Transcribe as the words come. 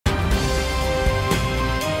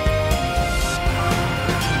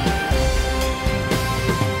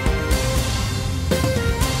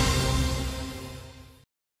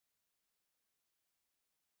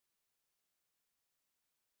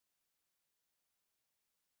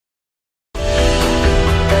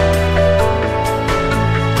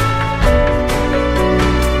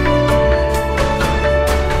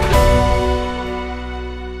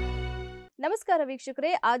ನಮಸ್ಕಾರ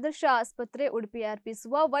ವೀಕ್ಷಕರೇ, ಆದರ್ಶ ಆಸ್ಪತ್ರೆ ಉಡುಪಿ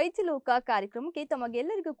ಅರ್ಪಿಸುವ ವೈದ್ಯಲೋಕ ಕಾರ್ಯಕ್ರಮಕ್ಕೆ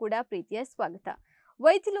ತಮಗೆಲ್ಲರಿಗೂ ಕೂಡ ಪ್ರೀತಿಯ ಸ್ವಾಗತ.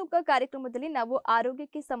 ವೈದ್ಯಲೋಕ ಕಾರ್ಯಕ್ರಮದಲ್ಲಿ ನಾವು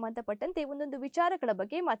ಆರೋಗ್ಯಕ್ಕೆ ಸಂಬಂಧಪಟ್ಟಂತೆ ಒಂದೊಂದು ವಿಚಾರಗಳ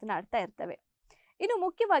ಬಗ್ಗೆ ಮಾತನಾಡ್ತಾ ಇರ್ತೇವೆ. ಇನ್ನು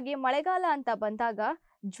ಮುಖ್ಯವಾಗಿ ಮಳೆಗಾಲ ಅಂತ ಬಂದಾಗ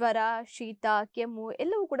ಜ್ವರ, ಶೀತ, ಕೆಮ್ಮು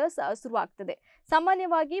ಎಲ್ಲವೂ ಕೂಡ ಶುರುವಾಗ್ತದೆ.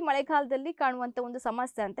 ಸಾಮಾನ್ಯವಾಗಿ ಮಳೆಗಾಲದಲ್ಲಿ ಕಾಣುವಂತ ಒಂದು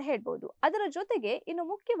ಸಮಸ್ಯೆ ಅಂತ ಹೇಳ್ಬೋದು. ಅದರ ಜೊತೆಗೆ ಇನ್ನು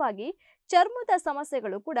ಮುಖ್ಯವಾಗಿ ಚರ್ಮದ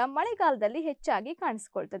ಸಮಸ್ಯೆಗಳು ಕೂಡ ಮಳೆಗಾಲದಲ್ಲಿ ಹೆಚ್ಚಾಗಿ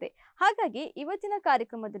ಕಾಣಿಸಿಕೊಳ್ತದೆ. ಹಾಗಾಗಿ ಇವತ್ತಿನ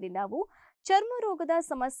ಕಾರ್ಯಕ್ರಮದಲ್ಲಿ ನಾವು ಚರ್ಮ ರೋಗದ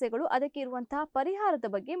ಸಮಸ್ಯೆಗಳು, ಅದಕ್ಕೆ ಇರುವಂತಹ ಪರಿಹಾರದ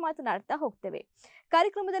ಬಗ್ಗೆ ಮಾತನಾಡ್ತಾ ಹೋಗ್ತೇವೆ.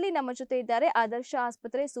 ಕಾರ್ಯಕ್ರಮದಲ್ಲಿ ನಮ್ಮ ಜೊತೆ ಇದ್ದಾರೆ ಆದರ್ಶ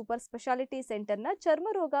ಆಸ್ಪತ್ರೆ ಸೂಪರ್ ಸ್ಪೆಷಾಲಿಟಿ ಸೆಂಟರ್ನ ಚರ್ಮ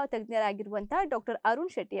ರೋಗ ತಜ್ಞರಾಗಿರುವಂತಹ ಡಾಕ್ಟರ್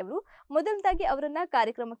ಅರುಣ್ ಶೆಟ್ಟಿ ಅವರು. ಮೊದಲದಾಗಿ ಅವರನ್ನ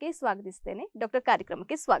ಕಾರ್ಯಕ್ರಮಕ್ಕೆ ಸ್ವಾಗತಿಸ್ತೇನೆ. ಡಾಕ್ಟರ್, ಕಾರ್ಯಕ್ರಮಕ್ಕೆ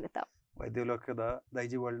ಸ್ವಾಗತ. ವೈದ್ಯಲೋಕದ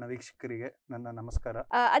ದೈಜಿವರ್ಲ್ಡ್ನ ವೀಕ್ಷಕರಿಗೆ ನನ್ನ ನಮಸ್ಕಾರ.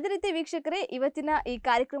 ಅದೇ ರೀತಿ ವೀಕ್ಷಕರೇ, ಇವತ್ತಿನ ಈ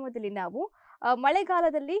ಕಾರ್ಯಕ್ರಮದಲ್ಲಿ ನಾವು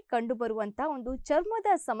ಮಳೆಗಾಲದಲ್ಲಿ ಕಂಡು ಬರುವಂತಹ ಒಂದು ಚರ್ಮದ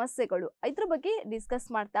ಸಮಸ್ಯೆಗಳು, ಇದ್ರ ಬಗ್ಗೆ ಡಿಸ್ಕಸ್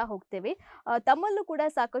ಮಾಡ್ತಾ ಹೋಗ್ತೇವೆ. ತಮ್ಮಲ್ಲೂ ಕೂಡ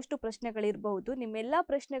ಸಾಕಷ್ಟು ಪ್ರಶ್ನೆಗಳಿರಬಹುದು. ನಿಮ್ಮೆಲ್ಲ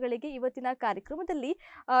ಪ್ರಶ್ನೆಗಳಿಗೆ ಇವತ್ತಿನ ಕಾರ್ಯಕ್ರಮದಲ್ಲಿ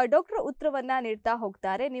ಡಾಕ್ಟರ್ ಉತ್ತರವನ್ನ ನೀಡ್ತಾ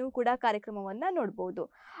ಹೋಗ್ತಾರೆ. ನೀವು ಕೂಡ ಕಾರ್ಯಕ್ರಮವನ್ನ ನೋಡಬಹುದು.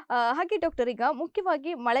 ಹಾಗೆ ಡಾಕ್ಟರ್, ಈಗ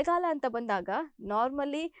ಮುಖ್ಯವಾಗಿ ಮಳೆಗಾಲ ಅಂತ ಬಂದಾಗ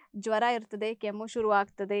ನಾರ್ಮಲಿ ಜ್ವರ ಇರ್ತದೆ, ಕೆಮ್ಮು ಶುರು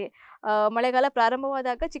ಆಗ್ತದೆ. ಮಳೆಗಾಲ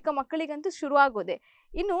ಪ್ರಾರಂಭವಾದಾಗ ಚಿಕ್ಕ ಮಕ್ಕಳಿಗಂತೂ ಶುರು ಆಗೋದೆ.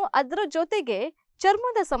 ಇನ್ನು ಅದರ ಜೊತೆಗೆ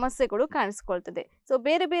ಚರ್ಮದ ಸಮಸ್ಯೆಗಳು ಕಾಣಿಸ್ಕೊಳ್ತದೆ. ಸೊ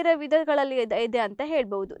ಬೇರೆ ಬೇರೆ ವಿಧಗಳಲ್ಲಿ ಇದೆ ಅಂತ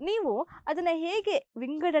ಹೇಳ್ಬಹುದು. ನೀವು ಅದನ್ನ ಹೇಗೆ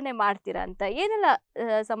ವಿಂಗಡಣೆ ಮಾಡ್ತೀರಾ ಅಂತ, ಏನೆಲ್ಲ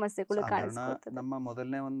ಸಮಸ್ಯೆಗಳು ಕಾಣಿಸ್ಕೊಳ್ತದೆ? ನಮ್ಮ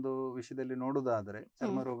ಮೊದಲನೇ ಒಂದು ವಿಷಯದಲ್ಲಿ ನೋಡುವುದಾದ್ರೆ,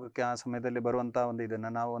 ಚರ್ಮ ರೋಗಕ್ಕೆ ಆ ಸಮಯದಲ್ಲಿ ಬರುವಂತಹ ಒಂದು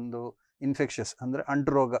ಇದನ್ನ ನಾವು ಒಂದು ಇನ್ಫೆಕ್ಷಸ್ ಅಂದ್ರೆ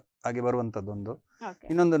ಅಂಟು ರೋಗ ಆಗಿ ಬರುವಂತದ್ದೊಂದು,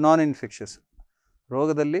 ಇನ್ನೊಂದು ನಾನ್ ಇನ್ಫೆಕ್ಷಸ್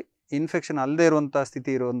ರೋಗದಲ್ಲಿ ಇನ್ಫೆಕ್ಷನ್ ಅಲ್ಲದೆ ಇರುವಂತಹ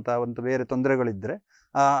ಸ್ಥಿತಿ ಇರುವಂತಹ ಒಂದು ಬೇರೆ ತೊಂದರೆಗಳಿದ್ರೆ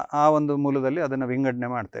ಆ ಒಂದು ಮೂಲದಲ್ಲಿ ಅದನ್ನ ವಿಂಗಡಣೆ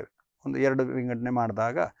ಮಾಡ್ತೇವೆ. ಒಂದು ಎರಡು ವಿಂಗಡಣೆ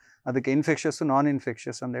ಮಾಡಿದಾಗ ಅದಕ್ಕೆ ಇನ್ಫೆಕ್ಷಸ್, ನಾನ್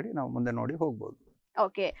ಇನ್ಫೆಕ್ಷಸ್ ಅಂತ ಹೇಳಿ ನಾವು ಮುಂದೆ ನೋಡಿ ಹೋಗ್ಬೋದು.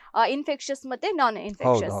 ಓಕೆ, ಇನ್ಫೆಕ್ಷಸ್ ಮತ್ತೆ ನಾನ್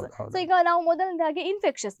ಇನ್ಫೆಕ್ಷಸ್. ಸೊ ಈಗ ನಾವು ಮೊದಲನೇದಾಗಿ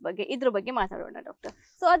ಇನ್ಫೆಕ್ಷಸ್ ಬಗ್ಗೆ, ಇದ್ರ ಬಗ್ಗೆ ಮಾತಾಡೋಣ ಡಾಕ್ಟರ್.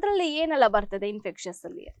 ಸೊ ಅದರಲ್ಲಿ ಏನೆಲ್ಲ ಬರ್ತದೆ ಇನ್ಫೆಕ್ಷಸ್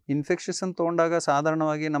ಅಲ್ಲಿ? ಇನ್ಫೆಕ್ಷಸ್ ಅಂತ ತಗೊಂಡಾಗ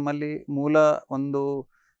ಸಾಧಾರಣವಾಗಿ ನಮ್ಮಲ್ಲಿ ಮೂಲ ಒಂದು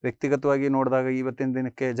ವ್ಯಕ್ತಿಗತವಾಗಿ ನೋಡಿದಾಗ ಇವತ್ತಿನ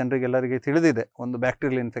ದಿನಕ್ಕೆ ಜನರಿಗೆಲ್ಲರಿಗೆ ತಿಳಿದಿದೆ. ಒಂದು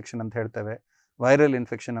ಬ್ಯಾಕ್ಟೀರಿಯಲ್ ಇನ್ಫೆಕ್ಷನ್ ಅಂತ ಹೇಳ್ತೇವೆ, ವೈರಲ್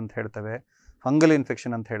ಇನ್ಫೆಕ್ಷನ್ ಅಂತ ಹೇಳ್ತೇವೆ, ಫಂಗಲ್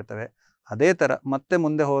ಇನ್ಫೆಕ್ಷನ್ ಅಂತ ಹೇಳ್ತೇವೆ. ಅದೇ ಥರ ಮತ್ತೆ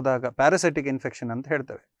ಮುಂದೆ ಹೋದಾಗ ಪ್ಯಾರಾಸೈಟಿಕ್ ಇನ್ಫೆಕ್ಷನ್ ಅಂತ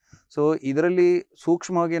ಹೇಳ್ತೇವೆ. ಸೊ ಇದರಲ್ಲಿ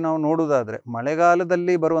ಸೂಕ್ಷ್ಮವಾಗಿ ನಾವು ನೋಡುವುದಾದರೆ,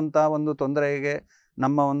 ಮಳೆಗಾಲದಲ್ಲಿ ಬರುವಂತಹ ಒಂದು ತೊಂದರೆಗೆ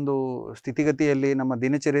ನಮ್ಮ ಒಂದು ಸ್ಥಿತಿಗತಿಯಲ್ಲಿ, ನಮ್ಮ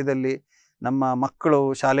ದಿನಚರ್ಯದಲ್ಲಿ, ನಮ್ಮ ಮಕ್ಕಳು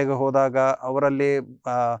ಶಾಲೆಗೆ ಹೋದಾಗ ಅವರಲ್ಲಿ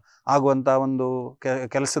ಆಗುವಂಥ ಒಂದು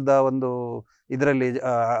ಕೆಲಸದ ಒಂದು ಇದರಲ್ಲಿ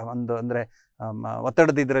ಒಂದು ಅಂದರೆ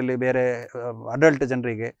ಒತ್ತಡದ ಇದರಲ್ಲಿ ಬೇರೆ ಅಡಲ್ಟ್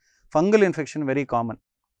ಜನರಿಗೆ fungal infection very common.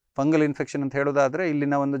 Fungal infection ಅಂತ ಹೇಳೋದಾದರೆ,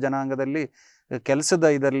 ಇಲ್ಲಿನ ಒಂದು ಜನಾಂಗದಲ್ಲಿ ಕೆಲಸದ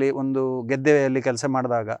ಇದರಲ್ಲಿ ಒಂದು ಗೆದ್ದೆಯಲ್ಲಿ ಕೆಲಸ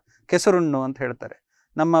ಮಾಡಿದಾಗ ಕೆಸರುಣ್ಣು ಅಂತ ಹೇಳ್ತಾರೆ.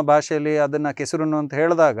 ನಮ್ಮ ಭಾಷೆಯಲ್ಲಿ ಅದನ್ನು ಕೆಸರುಣ್ಣು ಅಂತ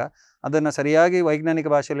ಹೇಳಿದಾಗ ಅದನ್ನು ಸರಿಯಾಗಿ ವೈಜ್ಞಾನಿಕ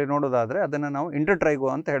ಭಾಷೆಯಲ್ಲಿ ನೋಡೋದಾದರೆ ಅದನ್ನು ನಾವು ಇಂಟರ್ಟ್ರೈಗೋ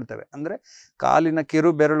ಅಂತ ಹೇಳ್ತೇವೆ. ಅಂದರೆ ಕಾಲಿನ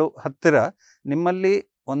ಕಿರು ಬೆರಳು ಹತ್ತಿರ ನಿಮ್ಮಲ್ಲಿ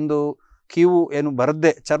ಒಂದು ಕೀವು ಏನು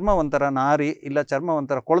ಬರದೆ ಚರ್ಮ ಒಂಥರ ನಾರಿ ಇಲ್ಲ ಚರ್ಮ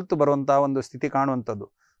ಒಂಥರ ಕೊಳೆತು ಬರುವಂಥ ಒಂದು ಸ್ಥಿತಿ ಕಾಣುವಂಥದ್ದು,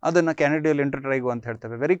 ಅದನ್ನು ಕ್ಯಾನಿಡಿಯಲ್ ಇಂಟರ್ಟ್ರೈಗೋ ಅಂತ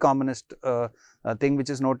ಹೇಳ್ತೇವೆ. Very commonest thing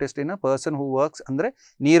which is noticed in a person who works. ಅಂದರೆ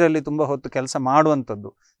ನೀರಲ್ಲಿ ತುಂಬ ಹೊತ್ತು ಕೆಲಸ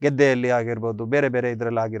ಮಾಡುವಂಥದ್ದು, ಗೆದ್ದೆಯಲ್ಲಿ ಆಗಿರ್ಬೋದು, ಬೇರೆ ಬೇರೆ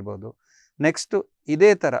ಇದರಲ್ಲಿ ಆಗಿರ್ಬೋದು. ನೆಕ್ಸ್ಟು ಇದೇ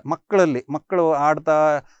ಥರ ಮಕ್ಕಳು ಆಡ್ತಾ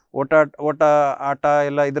ಓಟ ಆಟ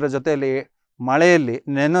ಎಲ್ಲ ಇದರ ಜೊತೆಯಲ್ಲಿ ಮಳೆಯಲ್ಲಿ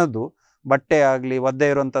ನೆನೆದು ಬಟ್ಟೆ ಆಗಲಿ ಒದ್ದೆ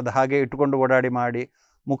ಇರುವಂಥದ್ದು ಹಾಗೆ ಇಟ್ಕೊಂಡು ಓಡಾಡಿ ಮಾಡಿ,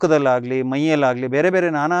 ಮುಖದಲ್ಲಾಗಲಿ ಮೈಯಲ್ಲಾಗಲಿ ಬೇರೆ ಬೇರೆ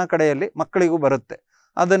ನಾನಾ ಕಡೆಯಲ್ಲಿ ಮಕ್ಕಳಿಗೂ ಬರುತ್ತೆ.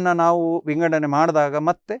 ಅದನ್ನು ನಾವು ವಿಂಗಡಣೆ ಮಾಡಿದಾಗ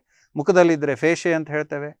ಮತ್ತೆ ಮುಖದಲ್ಲಿದ್ದರೆ ಫೇಶೆ ಅಂತ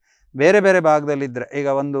ಹೇಳ್ತೇವೆ, ಬೇರೆ ಬೇರೆ ಭಾಗದಲ್ಲಿದ್ದರೆ ಈಗ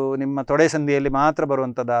ಒಂದು ನಿಮ್ಮ ತೊಡೆ ಸಂದಿಯಲ್ಲಿ ಮಾತ್ರ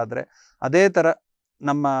ಬರುವಂಥದ್ದಾದರೆ, ಅದೇ ಥರ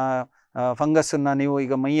ನಮ್ಮ ಫಂಗಸ್ಸನ್ನು ನೀವು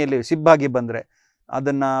ಈಗ ಮೈಯಲ್ಲಿ ಸಿಬ್ಬಾಗಿ ಬಂದರೆ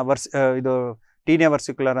ಅದನ್ನು ಇದು ಟೀನಿಯಾ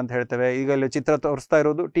ವರ್ಸಿಕ್ಯುಲರ್ ಅಂತ ಹೇಳ್ತೇವೆ. ಈಗ ಇಲ್ಲಿ ಚಿತ್ರ ತೋರಿಸ್ತಾ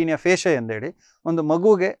ಇರೋದು ಟೀನಿಯಾ ಫೇಶೆ ಅಂದೇಳಿ. ಒಂದು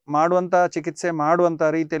ಮಗುಗೆ ಮಾಡುವಂಥ ಚಿಕಿತ್ಸೆ ಮಾಡುವಂಥ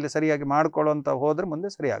ರೀತಿಯಲ್ಲಿ ಸರಿಯಾಗಿ ಮಾಡಿಕೊಳ್ಳುವಂಥ ಹೋದರೆ ಮುಂದೆ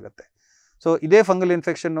ಸರಿಯಾಗುತ್ತೆ. ಸೊ ಇದೇ ಫಂಗಲ್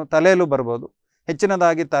ಇನ್ಫೆಕ್ಷನ್ನು ತಲೆಯಲ್ಲೂ ಬರ್ಬೋದು.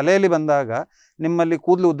 ಹೆಚ್ಚಿನದಾಗಿ ತಲೆಯಲ್ಲಿ ಬಂದಾಗ ನಿಮ್ಮಲ್ಲಿ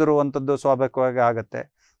ಕೂದಲು ಉದುರುವಂಥದ್ದು ಸ್ವಾಭಾವಿಕವಾಗಿ ಆಗುತ್ತೆ.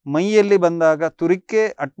 ಮೈಯಲ್ಲಿ ಬಂದಾಗ ತುರಿಕೆ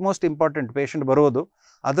ಅಟ್ಮೋಸ್ಟ್ ಇಂಪಾರ್ಟೆಂಟ್ ಪೇಷಂಟ್ ಬರೋದು.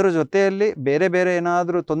 ಅದರ ಜೊತೆಯಲ್ಲಿ ಬೇರೆ ಬೇರೆ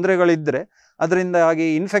ಏನಾದರೂ ತೊಂದರೆಗಳಿದ್ದರೆ, ಅದರಿಂದಾಗಿ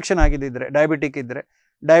ಇನ್ಫೆಕ್ಷನ್ ಆಗಿದ್ದಿದ್ರೆ,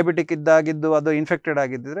 ಡಯಾಬಿಟಿಕ್ ಇದ್ದಾಗಿದ್ದು ಅದು ಇನ್ಫೆಕ್ಟೆಡ್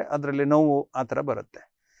ಆಗಿದ್ದರೆ ಅದರಲ್ಲಿ ನೋವು ಆ ಥರ ಬರುತ್ತೆ.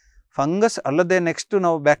 ಫಂಗಸ್ ಅಲ್ಲದೆ ನೆಕ್ಸ್ಟು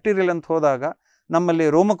ನಾವು ಬ್ಯಾಕ್ಟೀರಿಯಲ್ ಅಂತ ಹೋದಾಗ ನಮ್ಮಲ್ಲಿ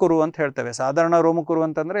ರೋಮಕುರು ಅಂತ ಹೇಳ್ತೇವೆ. ಸಾಧಾರಣ ರೋಮಕುರು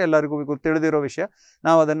ಅಂತಂದರೆ ಎಲ್ಲರಿಗೂ ತಿಳಿದಿರೋ ವಿಷಯ.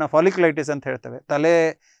 ನಾವು ಅದನ್ನು ಫಾಲಿಕ್ಯುಲೈಟಿಸ್ ಅಂತ ಹೇಳ್ತೇವೆ. ತಲೆ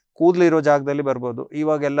ಕೂದಲಿರೋ ಜಾಗದಲ್ಲಿ ಬರ್ಬೋದು.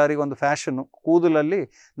 ಇವಾಗ ಎಲ್ಲರಿಗೂ ಒಂದು ಫ್ಯಾಷನ್ನು, ಕೂದಲಲ್ಲಿ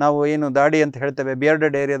ನಾವು ಏನು ದಾಡಿ ಅಂತ ಹೇಳ್ತೇವೆ,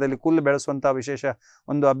 ಬಿಯರ್ಡೆಡ್ ಏರಿಯಾದಲ್ಲಿ ಕೂದಲು ಬೆಳೆಸುವಂಥ ವಿಶೇಷ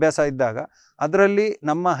ಒಂದು ಅಭ್ಯಾಸ ಇದ್ದಾಗ ಅದರಲ್ಲಿ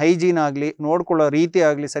ನಮ್ಮ ಹೈಜೀನ್ ಆಗಲಿ ನೋಡ್ಕೊಳ್ಳೋ ರೀತಿ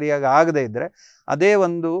ಆಗಲಿ ಸರಿಯಾಗಿ ಆಗದೇ ಇದ್ದರೆ ಅದೇ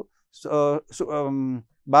ಒಂದು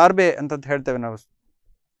ಬಾರ್ಬೆ ಅಂತ ಹೇಳ್ತೇವೆ ನಾವು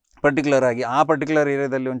ಪರ್ಟಿಕ್ಯುಲರ್ ಆಗಿ, ಆ ಪರ್ಟಿಕ್ಯುಲರ್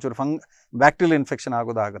ಏರಿಯಾದಲ್ಲಿ ಒಂಚೂರು ಬ್ಯಾಕ್ಟೀರಿಯಲ್ ಇನ್ಫೆಕ್ಷನ್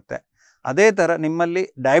ಆಗೋದಾಗುತ್ತೆ. ಅದೇ ಥರ ನಿಮ್ಮಲ್ಲಿ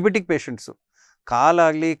ಡಯಾಬಿಟಿಕ್ ಪೇಷಂಟ್ಸು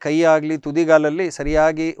ಕಾಲಾಗಲಿ ಕೈ ಆಗಲಿ ತುದಿಗಾಲಲ್ಲಿ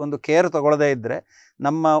ಸರಿಯಾಗಿ ಒಂದು ಕೇರ್ ತಗೊಳ್ಳದೇ ಇದ್ದರೆ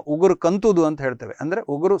ನಮ್ಮ ಉಗುರು ಕಂತುದು ಅಂತ ಹೇಳ್ತೇವೆ. ಅಂದರೆ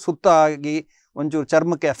ಉಗುರು ಸುತ್ತ ಆಗಿ ಒಂಚೂರು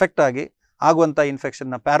ಚರ್ಮಕ್ಕೆ ಎಫೆಕ್ಟ್ ಆಗಿ ಆಗುವಂಥ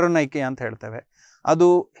ಇನ್ಫೆಕ್ಷನ್ನ ಪ್ಯಾರನೈಕೆ ಅಂತ ಹೇಳ್ತೇವೆ. ಅದು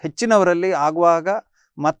ಹೆಚ್ಚಿನವರಲ್ಲಿ ಆಗುವಾಗ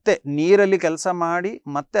ಮತ್ತೆ ನೀರಲ್ಲಿ ಕೆಲಸ ಮಾಡಿ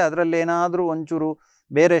ಮತ್ತೆ ಅದರಲ್ಲಿ ಏನಾದರೂ ಒಂಚೂರು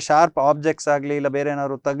ಬೇರೆ ಶಾರ್ಪ್ ಆಬ್ಜೆಕ್ಟ್ಸ್ ಆಗಲಿ ಇಲ್ಲ ಬೇರೆ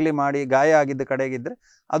ಏನಾದ್ರು ತಗಲಿ ಮಾಡಿ ಗಾಯ ಆಗಿದ್ದ ಕಡೆಗಿದ್ದರೆ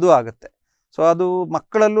ಅದು ಆಗುತ್ತೆ. ಸೊ ಅದು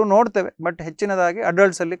ಮಕ್ಕಳಲ್ಲೂ ನೋಡ್ತೇವೆ, ಬಟ್ ಹೆಚ್ಚಿನದಾಗಿ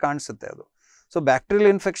ಅಡಲ್ಟ್ಸಲ್ಲಿ ಕಾಣಿಸುತ್ತೆ ಅದು. ಸೊ ಬ್ಯಾಕ್ಟೀರಿಯಲ್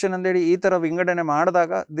ಇನ್ಫೆಕ್ಷನ್ ಅಂತೇಳಿ ಈ ಥರ ವಿಂಗಡಣೆ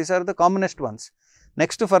ಮಾಡಿದಾಗ this are the commonest once.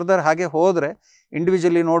 Next further ಹಾಗೆ ಹೋದರೆ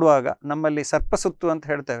ಇಂಡಿವಿಜುವಲಿ ನೋಡುವಾಗ ನಮ್ಮಲ್ಲಿ ಸರ್ಪಸುತ್ತು ಅಂತ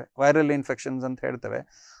ಹೇಳ್ತೇವೆ, ವೈರಲ್ ಇನ್ಫೆಕ್ಷನ್ಸ್ ಅಂತ ಹೇಳ್ತೇವೆ.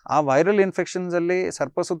 ಆ ವೈರಲ್ ಇನ್ಫೆಕ್ಷನ್ಸಲ್ಲಿ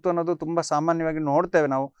ಸರ್ಪಸುತ್ತು ಅನ್ನೋದು ತುಂಬ ಸಾಮಾನ್ಯವಾಗಿ ನೋಡ್ತೇವೆ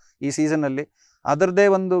ನಾವು ಈ ಸೀಸನಲ್ಲಿ. ಅದರದ್ದೇ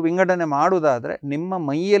ಒಂದು ವಿಂಗಡಣೆ ಮಾಡುವುದಾದರೆ ನಿಮ್ಮ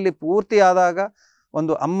ಮೈಯಲ್ಲಿ ಪೂರ್ತಿ ಆದಾಗ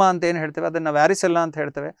ಒಂದು ಅಮ್ಮ ಅಂತ ಏನು ಹೇಳ್ತೇವೆ ಅದನ್ನು ವ್ಯಾರಿಸೆಲ್ಲ ಅಂತ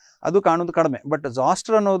ಹೇಳ್ತೇವೆ, ಅದು ಕಾಣೋದು ಕಡಿಮೆ. ಬಟ್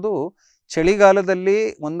ಜಾಸ್ಟರ್ ಅನ್ನೋದು ಚಳಿಗಾಲದಲ್ಲಿ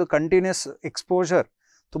ಒಂದು ಕಂಟಿನ್ಯೂಸ್ ಎಕ್ಸ್ಪೋಜರ್,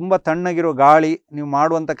 ತುಂಬ ತಣ್ಣಗಿರೋ ಗಾಳಿ, ನೀವು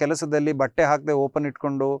ಮಾಡುವಂಥ ಕೆಲಸದಲ್ಲಿ ಬಟ್ಟೆ ಹಾಕದೆ ಓಪನ್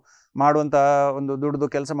ಇಟ್ಕೊಂಡು ಮಾಡುವಂಥ ಒಂದು ದುಡ್ದು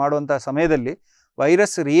ಕೆಲಸ ಮಾಡುವಂಥ ಸಮಯದಲ್ಲಿ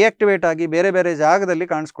ವೈರಸ್ ರಿಯಾಕ್ಟಿವೇಟ್ ಆಗಿ ಬೇರೆ ಬೇರೆ ಜಾಗದಲ್ಲಿ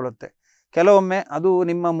ಕಾಣಿಸ್ಕೊಳ್ಳುತ್ತೆ. ಕೆಲವೊಮ್ಮೆ ಅದು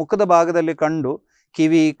ನಿಮ್ಮ ಮುಖದ ಭಾಗದಲ್ಲಿ ಕಂಡು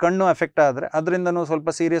ಕಿವಿ ಕಣ್ಣು ಎಫೆಕ್ಟ್ ಆದರೆ ಅದರಿಂದನೂ ಸ್ವಲ್ಪ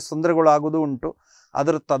ಸೀರಿಯಸ್ ತೊಂದರೆಗಳು ಆಗೋದು ಉಂಟು.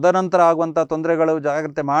 ಅದರ ತದನಂತರ ಆಗುವಂಥ ತೊಂದರೆಗಳು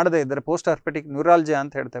ಜಾಗ್ರತೆ ಮಾಡದೇ ಇದ್ದರೆ ಪೋಸ್ಟ್ ಹರ್ಪೆಟಿಕ್ ನ್ಯೂರಾಲ್ಜಿಯಾ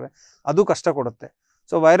ಅಂತ ಹೇಳ್ತೇವೆ, ಅದು ಕಷ್ಟ ಕೊಡುತ್ತೆ.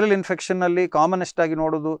 ಸೊ ವೈರಲ್ ಇನ್ಫೆಕ್ಷನ್ನಲ್ಲಿ ಕಾಮನೆಸ್ಟ್ ಆಗಿ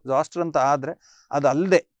ನೋಡೋದು ಜಾಸ್ಟರ್ ಅಂತ ಆದರೆ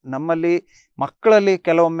ಅದಲ್ಲದೆ ನಮ್ಮಲ್ಲಿ ಮಕ್ಕಳಲ್ಲಿ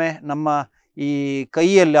ಕೆಲವೊಮ್ಮೆ ನಮ್ಮ ಈ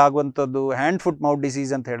ಕೈಯಲ್ಲಿ ಆಗುವಂಥದ್ದು ಹ್ಯಾಂಡ್ ಫುಟ್ ಮೌತ್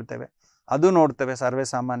ಡಿಸೀಸ್ ಅಂತ ಹೇಳ್ತೇವೆ, ಅದು ನೋಡ್ತೇವೆ ಸರ್ವೇ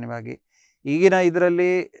ಸಾಮಾನ್ಯವಾಗಿ. ಈಗಿನ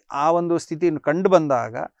ಇದರಲ್ಲಿ ಆ ಒಂದು ಸ್ಥಿತಿ ಕಂಡು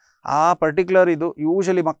ಬಂದಾಗ ಆ ಪರ್ಟಿಕ್ಯುಲರ್ ಇದು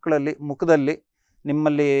ಯೂಶಲಿ ಮಕ್ಕಳಲ್ಲಿ ಮುಖದಲ್ಲಿ,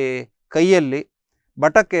 ನಿಮ್ಮಲ್ಲಿ ಕೈಯಲ್ಲಿ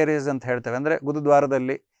ಬಟಕ್ ಏರಿಯಾಸ್ ಅಂತ ಹೇಳ್ತೇವೆ, ಅಂದರೆ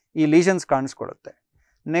ಗುರುದ್ವಾರದಲ್ಲಿ ಈ ಲೀಷನ್ಸ್ ಕಾಣಿಸ್ಕೊಳ್ಳುತ್ತೆ.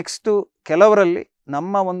 ನೆಕ್ಸ್ಟು ಕೆಲವರಲ್ಲಿ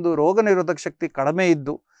ನಮ್ಮ ಒಂದು ರೋಗ ನಿರೋಧಕ ಶಕ್ತಿ ಕಡಿಮೆ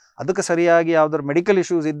ಇದ್ದು ಅದಕ್ಕೆ ಸರಿಯಾಗಿ ಯಾವುದಾದ್ರು ಮೆಡಿಕಲ್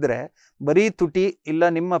ಇಶ್ಯೂಸ್ ಇದ್ದರೆ ಬರೀ ತುಟಿ ಇಲ್ಲ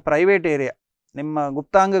ನಿಮ್ಮ ಪ್ರೈವೇಟ್ ಏರಿಯಾ, ನಿಮ್ಮ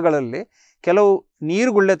ಗುಪ್ತಾಂಗಗಳಲ್ಲಿ ಕೆಲವು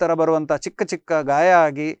ನೀರುಗುಳ್ಳೆ ಥರ ಬರುವಂಥ ಚಿಕ್ಕ ಚಿಕ್ಕ ಗಾಯ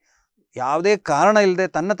ಆಗಿ ಯಾವುದೇ ಕಾರಣ ಇಲ್ಲದೆ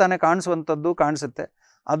ತನ್ನ ತಾನೇ ಕಾಣಿಸುವಂಥದ್ದು ಕಾಣಿಸುತ್ತೆ.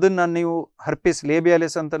 ಅದನ್ನು ನೀವು ಹರ್ಪಿಸ್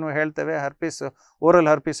ಲೇಬಿಯಾಲಿಸ್ ಅಂತಲೂ ಹೇಳ್ತೇವೆ, ಹರ್ಪಿಸ್ ಓರಲ್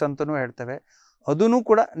ಹರ್ಪಿಸ್ ಅಂತಲೂ ಹೇಳ್ತೇವೆ. ಅದೂ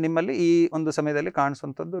ಕೂಡ ನಿಮ್ಮಲ್ಲಿ ಈ ಒಂದು ಸಮಯದಲ್ಲಿ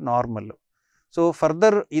ಕಾಣಿಸುವಂಥದ್ದು ನಾರ್ಮಲ್ಲು. ಸೊ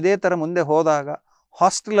ಫರ್ದರ್ ಇದೇ ಥರ ಮುಂದೆ ಹೋದಾಗ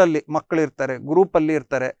ಹಾಸ್ಟೆಲಲ್ಲಿ ಮಕ್ಕಳಿರ್ತಾರೆ, ಗ್ರೂಪಲ್ಲಿ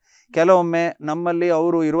ಇರ್ತಾರೆ. ಕೆಲವೊಮ್ಮೆ ನಮ್ಮಲ್ಲಿ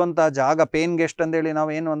ಅವರು ಇರುವಂಥ ಜಾಗ ಪೇನ್ ಗೆಸ್ಟ್ ಅಂತೇಳಿ ನಾವು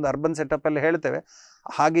ಏನು ಒಂದು ಅರ್ಬನ್ ಸೆಟಪ್ಪಲ್ಲಿ ಹೇಳ್ತೇವೆ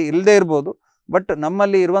ಹಾಗೆ ಇಲ್ಲದೇ ಇರ್ಬೋದು. ಬಟ್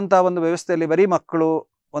ನಮ್ಮಲ್ಲಿ ಇರುವಂಥ ಒಂದು ವ್ಯವಸ್ಥೆಯಲ್ಲಿ ಬರೀ ಮಕ್ಕಳು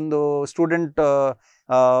ಒಂದು ಸ್ಟೂಡೆಂಟ್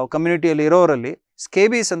ಕಮ್ಯುನಿಟಿಯಲ್ಲಿ ಇರೋರಲ್ಲಿ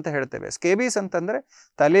ಸ್ಕೇಬೀಸ್ ಅಂತ ಹೇಳ್ತೇವೆ. ಸ್ಕೇಬೀಸ್ ಅಂತಂದರೆ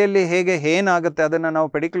ತಲೆಯಲ್ಲಿ ಹೇಗೆ ಏನಾಗುತ್ತೆ ಅದನ್ನು ನಾವು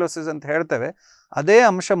ಪೆಡಿಕ್ಯುಲೋಸಿಸ್ ಅಂತ ಹೇಳ್ತೇವೆ. ಅದೇ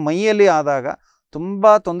ಅಂಶ ಮೈಯಲ್ಲಿ ಆದಾಗ ತುಂಬ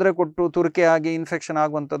ತೊಂದರೆ ಕೊಟ್ಟು ತುರಿಕೆ ಆಗಿ ಇನ್ಫೆಕ್ಷನ್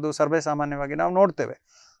ಆಗುವಂಥದ್ದು ಸರ್ವೇ ಸಾಮಾನ್ಯವಾಗಿ ನಾವು ನೋಡ್ತೇವೆ.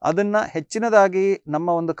 ಅದನ್ನು ಹೆಚ್ಚಿನದಾಗಿ ನಮ್ಮ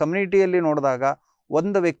ಒಂದು ಕಮ್ಯುನಿಟಿಯಲ್ಲಿ ನೋಡಿದಾಗ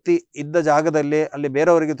ಒಂದು ವ್ಯಕ್ತಿ ಇದ್ದ ಜಾಗದಲ್ಲಿ ಅಲ್ಲಿ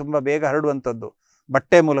ಬೇರೆಯವರಿಗೆ ತುಂಬ ಬೇಗ ಹರಡುವಂಥದ್ದು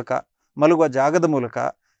ಬಟ್ಟೆ ಮೂಲಕ, ಮಲಗುವ ಜಾಗದ ಮೂಲಕ.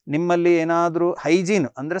 ನಿಮ್ಮಲ್ಲಿ ಏನಾದರೂ ಹೈಜೀನ್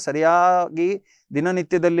ಅಂದರೆ ಸರಿಯಾಗಿ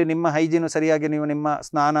ದಿನನಿತ್ಯದಲ್ಲಿ ನಿಮ್ಮ ಹೈಜೀನು ಸರಿಯಾಗಿ ನೀವು ನಿಮ್ಮ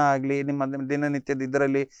ಸ್ನಾನ ಆಗಲಿ ನಿಮ್ಮ ದಿನನಿತ್ಯದ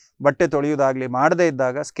ಇದರಲ್ಲಿ ಬಟ್ಟೆ ತೊಳೆಯೋದಾಗಲಿ ಮಾಡದೇ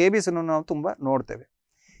ಇದ್ದಾಗ ಸ್ಕೇಬೀಸನ್ನು ನಾವು ತುಂಬ ನೋಡ್ತೇವೆ.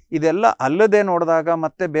 ಇದೆಲ್ಲ ಅಲ್ಲದೆ ನೋಡಿದಾಗ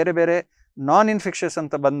ಮತ್ತೆ ಬೇರೆ ಬೇರೆ ನಾನ್ ಇನ್ಫೆಕ್ಷಸ್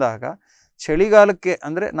ಅಂತ ಬಂದಾಗ ಚಳಿಗಾಲಕ್ಕೆ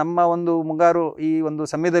ಅಂದರೆ ನಮ್ಮ ಒಂದು ಮುಂಗಾರು ಈ ಒಂದು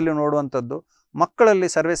ಸಮಯದಲ್ಲಿ ನೋಡುವಂಥದ್ದು ಮಕ್ಕಳಲ್ಲಿ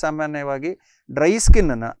ಸರ್ವೇ ಸಾಮಾನ್ಯವಾಗಿ ಡ್ರೈ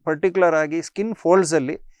ಸ್ಕಿನ್ನನ್ನು ಪರ್ಟಿಕ್ಯುಲರ್ ಆಗಿ ಸ್ಕಿನ್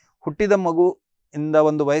ಫೋಲ್ಡ್ಸಲ್ಲಿ ಹುಟ್ಟಿದ ಮಗು ಇಂದ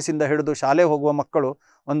ಒಂದು ವಯಸ್ಸಿಂದ ಹಿಡಿದು ಶಾಲೆ ಹೋಗುವ ಮಕ್ಕಳು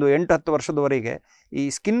ಒಂದು 8-10 ವರ್ಷದವರೆಗೆ ಈ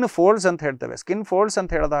ಸ್ಕಿನ್ ಫೋಲ್ಡ್ಸ್ ಅಂತ ಹೇಳ್ತೇವೆ. ಸ್ಕಿನ್ ಫೋಲ್ಡ್ಸ್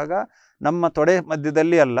ಅಂತ ಹೇಳಿದಾಗ ನಮ್ಮ ತೊಡೆ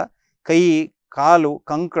ಮಧ್ಯದಲ್ಲಿ ಅಲ್ಲ, ಕೈ, ಕಾಲು,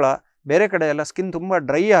 ಕಂಕಳ ಬೇರೆ ಕಡೆ ಎಲ್ಲ ಸ್ಕಿನ್ ತುಂಬ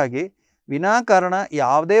ಡ್ರೈ ಆಗಿ ವಿನಾಕಾರಣ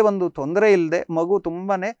ಯಾವುದೇ ಒಂದು ತೊಂದರೆ ಇಲ್ಲದೆ ಮಗು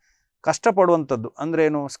ತುಂಬಾ ಕಷ್ಟಪಡುವಂಥದ್ದು.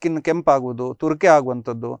 ಅಂದ್ರೇನು, ಸ್ಕಿನ್ ಕೆಂಪಾಗುವುದು, ತುರಿಕೆ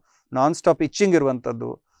ಆಗುವಂಥದ್ದು, ನಾನ್ ಸ್ಟಾಪ್ ಇಚ್ಚಿಂಗ್ ಇರುವಂಥದ್ದು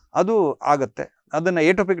ಅದು ಆಗುತ್ತೆ. ಅದನ್ನು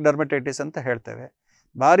ಏಟೋಪಿಕ್ ಡರ್ಮಟೈಟಿಸ್ ಅಂತ ಹೇಳ್ತೇವೆ.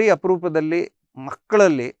 ಭಾರಿ ಅಪರೂಪದಲ್ಲಿ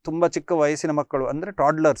ಮಕ್ಕಳಲ್ಲಿ ತುಂಬ ಚಿಕ್ಕ ವಯಸ್ಸಿನ ಮಕ್ಕಳು ಅಂದರೆ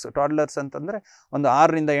ಟಾಡ್ಲರ್ಸ್ ಅಂತಂದರೆ ಒಂದು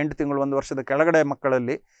 6ರಿಂದ 8 ತಿಂಗಳು 1 ವರ್ಷದ ಕೆಳಗಡೆ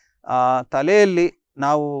ಮಕ್ಕಳಲ್ಲಿ ತಲೆಯಲ್ಲಿ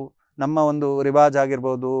ನಾವು ನಮ್ಮ ಒಂದು ರಿವಾಜ್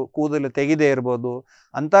ಆಗಿರ್ಬೋದು, ಕೂದಲು ತೆಗೆದೇ ಇರ್ಬೋದು,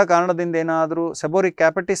 ಅಂಥ ಕಾರಣದಿಂದ ಏನಾದರೂ ಸೆಬೋರಿಕ್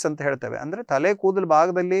ಕ್ಯಾಪಿಟಿಸ್ ಅಂತ ಹೇಳ್ತೇವೆ. ಅಂದರೆ ತಲೆ ಕೂದಲು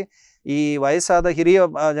ಭಾಗದಲ್ಲಿ ಈ ವಯಸ್ಸಾದ ಹಿರಿಯ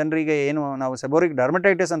ಜನರಿಗೆ ಏನು ನಾವು ಸೆಬೋರಿಕ್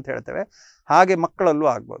ಡರ್ಮಟೈಟಿಸ್ ಅಂತ ಹೇಳ್ತೇವೆ, ಹಾಗೆ ಮಕ್ಕಳಲ್ಲೂ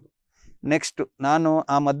ಆಗ್ಬೋದು. ನೆಕ್ಸ್ಟು ನಾನು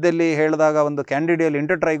ಆ ಮಧ್ಯದಲ್ಲಿ ಹೇಳಿದಾಗ ಒಂದು ಕ್ಯಾಂಡಿಡಿಯಲ್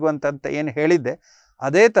ಇಂಟರ್ಟ್ರೈಗು ಅಂತ ಏನು ಹೇಳಿದ್ದೆ,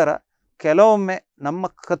 ಅದೇ ಥರ ಕೆಲವೊಮ್ಮೆ ನಮ್ಮ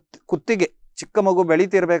ಕುತ್ತಿಗೆ ಚಿಕ್ಕ ಮಗು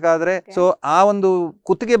ಬೆಳೀತಿರ್ಬೇಕಾದ್ರೆ ಸೊ ಆ ಒಂದು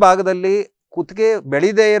ಕುತ್ತಿಗೆ ಭಾಗದಲ್ಲಿ ಕುತ್ತಿಗೆ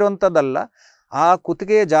ಬೆಳೀದೇ ಇರುವಂಥದ್ದಲ್ಲ, ಆ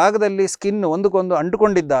ಕುತ್ತಿಗೆಯ ಜಾಗದಲ್ಲಿ ಸ್ಕಿನ್ ಒಂದಕ್ಕೊಂದು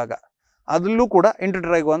ಅಂಟುಕೊಂಡಿದ್ದಾಗ ಅದರಲ್ಲೂ ಕೂಡ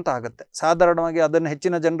ಇಂಟರ್ಟ್ರೈಗೋ ಅಂತ ಆಗುತ್ತೆ. ಸಾಧಾರಣವಾಗಿ ಅದನ್ನು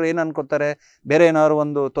ಹೆಚ್ಚಿನ ಜನರು ಏನು ಅನ್ಕೋತಾರೆ, ಬೇರೆ ಏನಾದ್ರು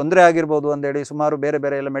ಒಂದು ತೊಂದರೆ ಆಗಿರ್ಬೋದು ಅಂದೇಳಿ ಸುಮಾರು ಬೇರೆ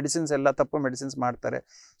ಬೇರೆ ಎಲ್ಲ ಮೆಡಿಸಿನ್ಸ್ ಎಲ್ಲ ತಪ್ಪು ಮೆಡಿಸಿನ್ಸ್ ಮಾಡ್ತಾರೆ.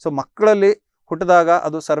 ಸೊ ಮಕ್ಕಳಲ್ಲಿ ಹುಟ್ಟಿದಾಗ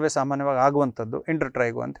ಅದು ಸರ್ವೇ ಸಾಮಾನ್ಯವಾಗಿ ಆಗುವಂಥದ್ದು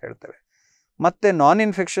ಇಂಟರ್ಟ್ರೈಗೋ ಅಂತ ಹೇಳ್ತೇವೆ. ಮತ್ತು ನಾನ್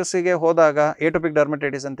ಇನ್ಫೆಕ್ಷಸ್ಸಿಗೆ ಹೋದಾಗ ಏಟೋಪಿಕ್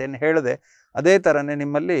ಡರ್ಮಟೈಟಿಸ್ ಅಂತ ಏನು ಹೇಳಿದೆ, ಅದೇ ಥರನೇ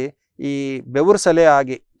ನಿಮ್ಮಲ್ಲಿ ಈ ಬೆವರು ಸಲೆ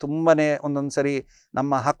ಆಗಿ ತುಂಬಾ ಒಂದೊಂದು ಸರಿ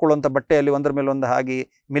ನಮ್ಮ ಹಾಕ್ಕೊಳ್ಳುವಂಥ ಬಟ್ಟೆಯಲ್ಲಿ ಒಂದರ ಮೇಲೆ ಒಂದು ಆಗಿ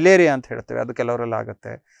ಮಿಲೇರಿಯಾ ಅಂತ ಹೇಳ್ತೇವೆ, ಅದು ಕೆಲವರೆಲ್ಲ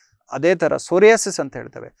ಆಗುತ್ತೆ. ಅದೇ ಥರ ಸೋರಿಯಾಸಿಸ್ ಅಂತ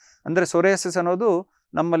ಹೇಳ್ತೇವೆ. ಅಂದರೆ ಸೋರಿಯಾಸಿಸ್ ಅನ್ನೋದು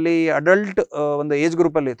ನಮ್ಮಲ್ಲಿ ಅಡಲ್ಟ್ ಒಂದು ಏಜ್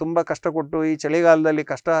ಗ್ರೂಪಲ್ಲಿ ತುಂಬ ಕಷ್ಟ ಕೊಟ್ಟು ಈ ಚಳಿಗಾಲದಲ್ಲಿ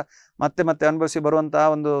ಕಷ್ಟ ಮತ್ತೆ ಮತ್ತೆ ಅನುಭವಿಸಿ ಬರುವಂತಹ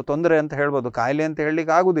ಒಂದು ತೊಂದರೆ ಅಂತ ಹೇಳ್ಬೋದು. ಕಾಯಿಲೆ ಅಂತ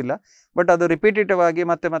ಹೇಳಲಿಕ್ಕೆ ಆಗೋದಿಲ್ಲ, ಬಟ್ ಅದು ರಿಪೀಟೇಟಿವ್ ಆಗಿ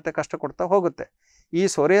ಮತ್ತೆ ಮತ್ತೆ ಕಷ್ಟ ಕೊಡ್ತಾ ಹೋಗುತ್ತೆ. ಈ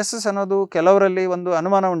ಸೋರಿಯಾಸಿಸ್ ಅನ್ನೋದು ಕೆಲವರಲ್ಲಿ ಒಂದು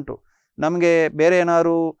ಅನುಮಾನ ಉಂಟು, ನಮಗೆ ಬೇರೆ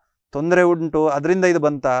ಏನಾದ್ರು ತೊಂದರೆ ಉಂಟು ಅದರಿಂದ ಇದು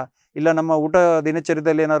ಬಂತಾ, ಇಲ್ಲ ನಮ್ಮ ಊಟ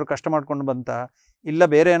ದಿನಚರ್ಯದಲ್ಲಿ ಏನಾದ್ರು ಕಷ್ಟ ಮಾಡ್ಕೊಂಡು ಬಂತಾ, ಇಲ್ಲ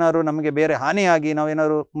ಬೇರೆ ಏನಾದ್ರು ನಮಗೆ ಬೇರೆ ಹಾನಿಯಾಗಿ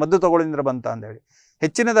ನಾವೇನಾದ್ರು ಮದ್ದು ತಗೊಳ್ಳಿದ್ರೆ ಬಂತಾ ಅಂದೇಳಿ.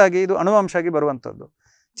 ಹೆಚ್ಚಿನದಾಗಿ ಇದು ಅನುವಂಶ ಆಗಿ ಬರುವಂಥದ್ದು.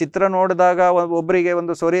 ಚಿತ್ರ ನೋಡಿದಾಗ ಒಬ್ಬರಿಗೆ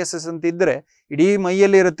ಒಂದು ಸೋರಿಯಾಸಿಸ್ ಅಂತ ಇದ್ದರೆ ಇಡೀ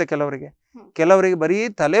ಮೈಯಲ್ಲಿ ಇರುತ್ತೆ, ಕೆಲವರಿಗೆ ಬರೀ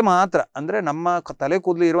ತಲೆ ಮಾತ್ರ, ಅಂದರೆ ನಮ್ಮ ತಲೆ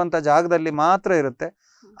ಕೂದಲು ಇರುವಂಥ ಜಾಗದಲ್ಲಿ ಮಾತ್ರ ಇರುತ್ತೆ.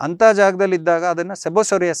 ಅಂಥ ಜಾಗದಲ್ಲಿ ಇದ್ದಾಗ ಅದನ್ನು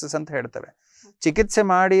ಸೆಬೋಸೋರಿಯಾಸಿಸ್ ಅಂತ ಹೇಳ್ತೇವೆ. ಚಿಕಿತ್ಸೆ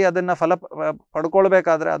ಮಾಡಿ ಅದನ್ನು ಫಲ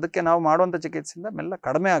ಪಡ್ಕೊಳ್ಬೇಕಾದ್ರೆ ಅದಕ್ಕೆ ನಾವು ಮಾಡುವಂಥ ಚಿಕಿತ್ಸೆಯಿಂದ ಮೆಲ್ಲ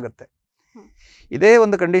ಕಡಿಮೆ ಆಗುತ್ತೆ. ಇದೇ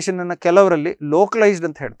ಒಂದು ಕಂಡೀಷನನ್ನು ಕೆಲವರಲ್ಲಿ ಲೋಕಲೈಸ್ಡ್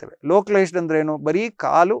ಅಂತ ಹೇಳ್ತೇವೆ. ಲೋಕಲೈಸ್ಡ್ ಅಂದ್ರೆ ಏನು, ಬರೀ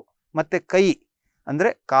ಕಾಲು ಮತ್ತು ಕೈ, ಅಂದರೆ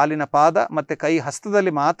ಕಾಲಿನ ಪಾದ ಮತ್ತು ಕೈ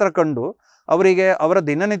ಹಸ್ತದಲ್ಲಿ ಮಾತ್ರ ಕಂಡು ಅವರಿಗೆ ಅವರ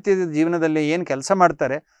ದಿನನಿತ್ಯದ ಜೀವನದಲ್ಲಿ ಏನು ಕೆಲಸ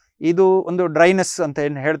ಮಾಡ್ತಾರೆ, ಇದು ಒಂದು ಡ್ರೈನೆಸ್ ಅಂತ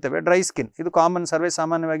ಏನು ಹೇಳ್ತೇವೆ, ಡ್ರೈ ಸ್ಕಿನ್. ಇದು ಕಾಮನ್, ಸರ್ವೇ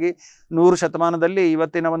ಸಾಮಾನ್ಯವಾಗಿ 100 ಶತಮಾನದಲ್ಲಿ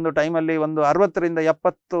ಇವತ್ತಿನ ಒಂದು ಟೈಮಲ್ಲಿ ಒಂದು 60ರಿಂದ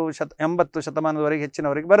 80 ಶತಮಾನದವರೆಗೆ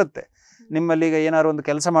ಹೆಚ್ಚಿನವರಿಗೆ ಬರುತ್ತೆ. ನಿಮ್ಮಲ್ಲಿ ಈಗ ಏನಾದ್ರು ಒಂದು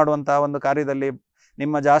ಕೆಲಸ ಮಾಡುವಂಥ ಒಂದು ಕಾರ್ಯದಲ್ಲಿ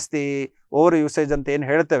ನಿಮ್ಮ ಜಾಸ್ತಿ ಓವರ್ ಯೂಸೇಜ್ ಅಂತ ಏನು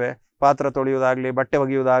ಹೇಳ್ತೇವೆ, ಪಾತ್ರ ತೊಳೆಯೋದಾಗಲಿ, ಬಟ್ಟೆ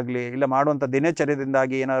ಒಗೆಯೋದಾಗಲಿ, ಇಲ್ಲ ಮಾಡುವಂಥ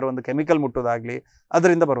ದಿನಚರ್ಯದಿಂದಾಗಿ ಏನಾದ್ರು ಒಂದು ಕೆಮಿಕಲ್ ಮುಟ್ಟೋದಾಗಲಿ,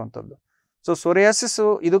 ಅದರಿಂದ ಬರುವಂಥದ್ದು. ಸೊ ಸೋರಿಯಾಸಿಸ್ಸು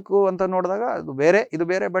ಇದಕ್ಕೂ ಅಂತ ನೋಡಿದಾಗ ಅದು ಬೇರೆ, ಇದು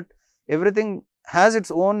ಬೇರೆ, but everything has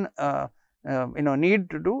its own need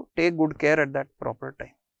to take good care at that proper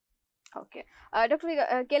time. Okay doctor, ಈಗ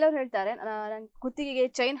ಕೆಲವರು ಹೇಳ್ತಾರೆ ಕುತ್ತಿಗೆಗೆ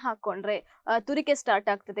ಚೈನ್ ಹಾಕೊಂಡ್ರೆ ತುರಿಕೆ ಸ್ಟಾರ್ಟ್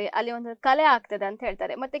ಆಗ್ತದೆ, ಅಲ್ಲಿ ಒಂದು ಕಲೆ ಆಗ್ತದೆ ಅಂತ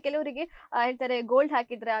ಹೇಳ್ತಾರೆ. ಮತ್ತೆ ಕೆಲವರಿಗೆ ಹೇಳ್ತಾರೆ ಗೋಲ್ಡ್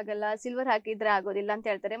ಹಾಕಿದ್ರೆ ಆಗಲ್ಲ, ಸಿಲ್ವರ್ ಹಾಕಿದ್ರೆ ಆಗೋದಿಲ್ಲ ಅಂತ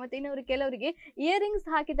ಹೇಳ್ತಾರೆ. ಮತ್ತೆ ಇನ್ನೊಂದು ಕೆಲವರಿಗೆ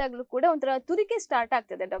ಇಯರಿಂಗ್ಸ್ ಹಾಕಿದಾಗ್ಲೂ ಕೂಡ ಒಂಥರ ತುರಿಕೆ ಸ್ಟಾರ್ಟ್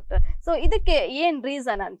ಆಗ್ತದೆ ಡಾಕ್ಟರ್. ಸೊ ಇದಕ್ಕೆ ಏನ್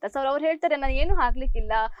ರೀಸನ್ ಅಂತ? ಸೊ ಅವ್ರು ಹೇಳ್ತಾರೆ ನಾನು ಏನು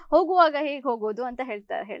ಹಾಕ್ಲಿಕ್ಕಿಲ್ಲ, ಹೋಗುವಾಗ ಹೇಗೆ ಹೋಗೋದು ಅಂತ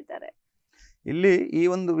ಹೇಳ್ತಾರೆ. ಇಲ್ಲಿ ಈ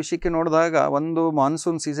ಒಂದು ವಿಷಯಕ್ಕೆ ನೋಡಿದಾಗ, ಒಂದು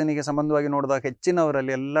ಮಾನ್ಸೂನ್ ಸೀಸನಿಗೆ ಸಂಬಂಧವಾಗಿ ನೋಡಿದಾಗ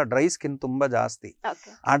ಹೆಚ್ಚಿನವರಲ್ಲಿ ಎಲ್ಲ ಡ್ರೈ ಸ್ಕಿನ್ ತುಂಬ ಜಾಸ್ತಿ.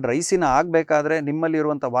 ಆ ಡ್ರೈ ಸ್ಕಿನ್ ಆಗಬೇಕಾದ್ರೆ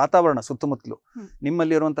ನಿಮ್ಮಲ್ಲಿರುವಂಥ ವಾತಾವರಣ ಸುತ್ತಮುತ್ತಲು,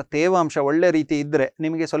 ನಿಮ್ಮಲ್ಲಿರುವಂಥ ತೇವಾಂಶ ಒಳ್ಳೆ ರೀತಿ ಇದ್ದರೆ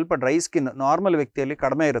ನಿಮಗೆ ಸ್ವಲ್ಪ ಡ್ರೈ ಸ್ಕಿನ್ ನಾರ್ಮಲ್ ವ್ಯಕ್ತಿಯಲ್ಲಿ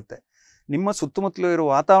ಕಡಿಮೆ ಇರುತ್ತೆ. ನಿಮ್ಮ ಸುತ್ತಮುತ್ತಲು ಇರುವ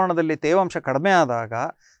ವಾತಾವರಣದಲ್ಲಿ ತೇವಾಂಶ ಕಡಿಮೆ ಆದಾಗ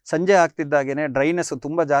ಸಂಜೆ ಆಗ್ತಿದ್ದಾಗೇನೆ ಡ್ರೈನೆಸ್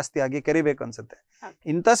ತುಂಬ ಜಾಸ್ತಿ ಆಗಿ ಕೆರಿಬೇಕು ಅನಿಸುತ್ತೆ.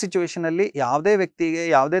 ಇಂಥ ಸಿಚುವೇಷನಲ್ಲಿ ಯಾವುದೇ ವ್ಯಕ್ತಿಗೆ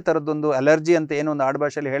ಯಾವುದೇ ಥರದ್ದೊಂದು ಅಲರ್ಜಿ ಅಂತ ಏನೋ ಒಂದು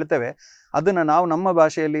ಆಡುಭಾಷೆಯಲ್ಲಿ ಹೇಳ್ತೇವೆ, ಅದನ್ನು ನಾವು ನಮ್ಮ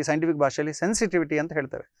ಭಾಷೆಯಲ್ಲಿ, ಸೈಂಟಿಫಿಕ್ ಭಾಷೆಯಲ್ಲಿ ಸೆನ್ಸಿಟಿವಿಟಿ ಅಂತ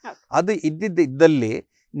ಹೇಳ್ತೇವೆ. ಅದು ಇದ್ದಲ್ಲಿ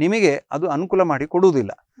ನಿಮಗೆ ಅದು ಅನುಕೂಲ ಮಾಡಿ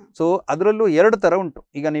ಕೊಡುವುದಿಲ್ಲ. ಸೊ ಅದರಲ್ಲೂ 2 ಥರ ಉಂಟು.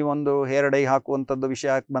 ಈಗ ನೀವೊಂದು ಹೇರ್ ಡೈ ಹಾಕುವಂಥದ್ದು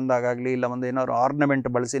ವಿಷಯಕ್ಕೆ ಬಂದಾಗಲಿ, ಇಲ್ಲ ಒಂದು ಏನಾದ್ರು ಆರ್ನಮೆಂಟ್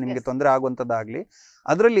ಬಳಸಿ ನಿಮಗೆ ತೊಂದರೆ ಆಗುವಂಥದ್ದಾಗಲಿ,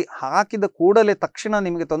 ಅದರಲ್ಲಿ ಹಾಕಿದ ಕೂಡಲೇ ತಕ್ಷಣ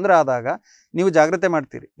ನಿಮಗೆ ತೊಂದರೆ ಆದಾಗ ನೀವು ಜಾಗ್ರತೆ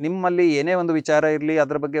ಮಾಡ್ತೀರಿ. ನಿಮ್ಮಲ್ಲಿ ಏನೇ ಒಂದು ವಿಚಾರ ಇರಲಿ,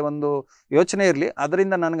 ಅದರ ಬಗ್ಗೆ ಒಂದು ಯೋಚನೆ ಇರಲಿ,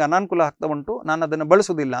 ಅದರಿಂದ ನನಗೆ ಅನಾನುಕೂಲ ಆಗ್ತಾ ಉಂಟು, ನಾನು ಅದನ್ನು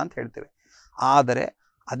ಬಳಸೋದಿಲ್ಲ ಅಂತ ಹೇಳ್ತೇವೆ. ಆದರೆ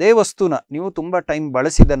ಅದೇ ವಸ್ತುನ ನೀವು ತುಂಬ ಟೈಮ್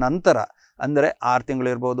ಬಳಸಿದ ನಂತರ, ಅಂದರೆ 6 ತಿಂಗಳು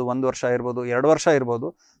ಇರ್ಬೋದು, 1 ವರ್ಷ ಇರ್ಬೋದು, 2 ವರ್ಷ ಇರ್ಬೋದು,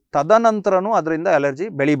 ತದನಂತರನೂ ಅದರಿಂದ ಅಲರ್ಜಿ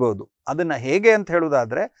ಬೆಳಿಬೋದು. ಅದನ್ನು ಹೇಗೆ ಅಂತ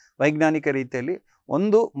ಹೇಳೋದಾದರೆ ವೈಜ್ಞಾನಿಕ ರೀತಿಯಲ್ಲಿ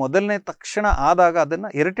ಮೊದಲನೇ ತಕ್ಷಣ ಆದಾಗ ಅದನ್ನು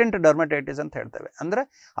ಇರಿಟೆಂಟ್ ಡರ್ಮಟೈಟಿಸ್ ಅಂತ ಹೇಳ್ತೇವೆ. ಅಂದರೆ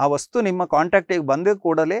ಆ ವಸ್ತು ನಿಮ್ಮ ಕಾಂಟ್ಯಾಕ್ಟಿಗೆ ಬಂದ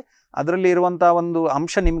ಕೂಡಲೇ ಅದರಲ್ಲಿ ಇರುವಂಥ ಒಂದು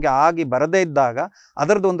ಅಂಶ ನಿಮಗೆ ಆಗಿ ಬರದೇ ಇದ್ದಾಗ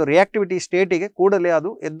ಅದರದ್ದು ಒಂದು ರಿಯಾಕ್ಟಿವಿಟಿ ಸ್ಟೇಟಿಗೆ ಕೂಡಲೇ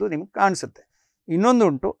ಅದು ಎದ್ದು ನಿಮಗೆ ಕಾಣಿಸುತ್ತೆ. ಇನ್ನೊಂದು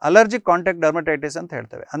ಉಂಟು ಅಲರ್ಜಿಕ್ ಕಾಂಟ್ಯಾಕ್ಟ್ ಡರ್ಮಟೈಟಿಸ್ ಅಂತ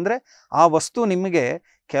ಹೇಳ್ತೇವೆ. ಅಂದರೆ ಆ ವಸ್ತು ನಿಮಗೆ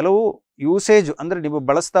ಕೆಲವು ಯೂಸೇಜ್, ಅಂದರೆ ನೀವು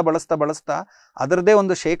ಬಳಸ್ತಾ ಅದರದ್ದೇ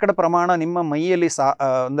ಒಂದು ಶೇಕಡ ಪ್ರಮಾಣ ನಿಮ್ಮ ಮೈಯಲ್ಲಿ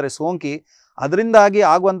ಅಂದರೆ ಸೋಂಕಿ ಅದರಿಂದಾಗಿ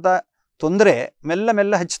ಆಗುವಂಥ ತೊಂದರೆ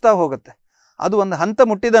ಮೆಲ್ಲ ಹೆಚ್ಚುತ್ತಾ ಹೋಗುತ್ತೆ. ಅದು ಒಂದು ಹಂತ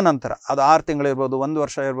ಮುಟ್ಟಿದ ನಂತರ, ಅದು 6 ತಿಂಗಳಿರ್ಬೋದು, 1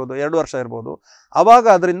 ವರ್ಷ ಇರ್ಬೋದು, 2 ವರ್ಷ ಇರ್ಬೋದು, ಆವಾಗ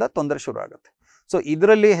ಅದರಿಂದ ತೊಂದರೆ ಶುರು ಆಗುತ್ತೆ. ಸೊ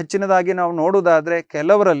ಇದರಲ್ಲಿ ಹೆಚ್ಚಿನದಾಗಿ ನಾವು ನೋಡೋದಾದರೆ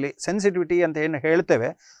ಕೆಲವರಲ್ಲಿ ಸೆನ್ಸಿಟಿವಿಟಿ ಅಂತ ಏನು ಹೇಳ್ತೇವೆ,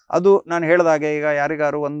 ಅದು ನಾನು ಹೇಳಿದಾಗೆ ಈಗ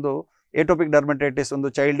ಯಾರಿಗಾರು ಒಂದು ಏಟೋಪಿಕ್ ಡರ್ಮಟೈಟಿಸ್ ಒಂದು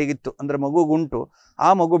ಚೈಲ್ಡಿಗಿತ್ತು, ಅಂದರೆ ಮಗುಗುಂಟು, ಆ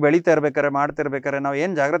ಮಗು ಬೆಳೀತಾ ಮಾಡ್ತಿರ್ಬೇಕಾದ್ರೆ ನಾವು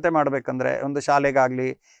ಏನು ಜಾಗ್ರತೆ ಮಾಡಬೇಕಂದ್ರೆ, ಒಂದು ಶಾಲೆಗಾಗಲಿ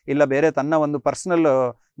ಇಲ್ಲ ಬೇರೆ ತನ್ನ ಒಂದು ಪರ್ಸ್ನಲ್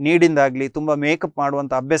ನೀಡಿಂದಾಗಲಿ ತುಂಬ ಮೇಕಪ್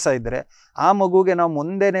ಮಾಡುವಂಥ ಅಭ್ಯಾಸ ಇದ್ದರೆ ಆ ಮಗುಗೆ ನಾವು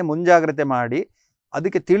ಮುಂಜಾಗ್ರತೆ ಮಾಡಿ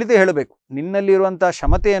ಅದಕ್ಕೆ ತಿಳಿದು ಹೇಳಬೇಕು, ನಿನ್ನಲ್ಲಿರುವಂಥ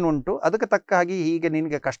ಕ್ಷಮತೆ ಏನುಂಟು ಅದಕ್ಕೆ ತಕ್ಕ ಹಾಗೆ ಹೀಗೆ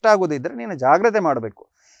ನಿನಗೆ ಕಷ್ಟ ಆಗೋದಿದ್ದರೆ ನೀನು ಜಾಗ್ರತೆ ಮಾಡಬೇಕು.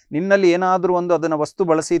 ನಿನ್ನಲ್ಲಿ ಏನಾದರೂ ಒಂದು ಅದನ್ನು ವಸ್ತು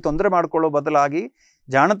ಬಳಸಿ ತೊಂದರೆ ಮಾಡ್ಕೊಳ್ಳೋ ಬದಲಾಗಿ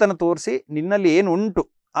ಜಾಣತನ ತೋರಿಸಿ ನಿನ್ನಲ್ಲಿ ಏನು ಉಂಟು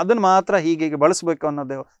ಅದನ್ನು ಮಾತ್ರ ಹೀಗೆ ಬಳಸಬೇಕು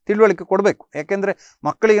ಅನ್ನೋದು ತಿಳುವಳಿಕೆ ಕೊಡಬೇಕು. ಯಾಕೆಂದರೆ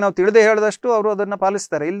ಮಕ್ಕಳಿಗೆ ನಾವು ತಿಳಿದೇ ಹೇಳಿದಷ್ಟು ಅವರು ಅದನ್ನು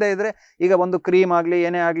ಪಾಲಿಸ್ತಾರೆ. ಇಲ್ಲದೇ ಇದ್ದರೆ ಈಗ ಒಂದು ಕ್ರೀಮ್ ಆಗಲಿ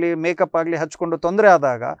ಏನೇ ಆಗಲಿ ಮೇಕಪ್ ಆಗಲಿ ಹಚ್ಕೊಂಡು ತೊಂದರೆ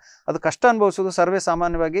ಆದಾಗ ಅದು ಕಷ್ಟ ಅನುಭವಿಸೋದು ಸರ್ವೇ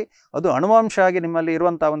ಸಾಮಾನ್ಯವಾಗಿ ಅದು ಅನುವಂಶ ಆಗಿ ನಿಮ್ಮಲ್ಲಿ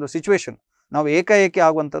ಇರುವಂಥ ಒಂದು ಸಿಚುವೇಶನ್, ನಾವು ಏಕಾಏಕಿ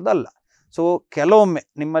ಆಗುವಂಥದ್ದು ಅಲ್ಲ. ಸೊ ಕೆಲವೊಮ್ಮೆ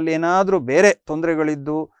ನಿಮ್ಮಲ್ಲಿ ಏನಾದರೂ ಬೇರೆ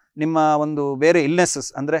ತೊಂದರೆಗಳಿದ್ದು, ನಿಮ್ಮ ಒಂದು ಬೇರೆ ಇಲ್ನೆಸ್ಸಸ್,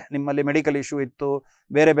 ಅಂದರೆ ನಿಮ್ಮಲ್ಲಿ ಮೆಡಿಕಲ್ ಇಶ್ಯೂ ಇತ್ತು,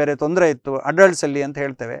 ಬೇರೆ ತೊಂದರೆ ಇತ್ತು, ಅಡಲ್ಟ್ಸಲ್ಲಿ ಅಂತ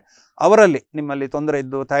ಹೇಳ್ತೇವೆ, ಅವರಲ್ಲಿ ನಿಮ್ಮಲ್ಲಿ ತೊಂದರೆ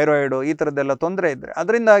ಇದ್ದು, ಥೈರಾಯ್ಡು ಈ ಥರದ್ದೆಲ್ಲ ತೊಂದರೆ ಇದ್ದರೆ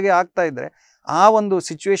ಅದರಿಂದಾಗಿ ಆಗ್ತಾ ಇದ್ದರೆ ಆ ಒಂದು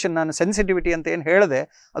ಸಿಚುವೇಶನ್, ನಾನು ಸೆನ್ಸಿಟಿವಿಟಿ ಅಂತ ಏನು ಹೇಳಿದೆ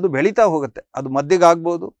ಅದು ಬೆಳೀತಾ ಹೋಗುತ್ತೆ. ಅದು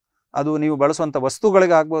ಮದ್ದಿಗಾಗ್ಬೋದು, ಅದು ನೀವು ಬಳಸುವಂಥ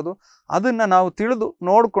ವಸ್ತುಗಳಿಗೆ ಆಗ್ಬೋದು, ಅದನ್ನು ನಾವು ತಿಳಿದು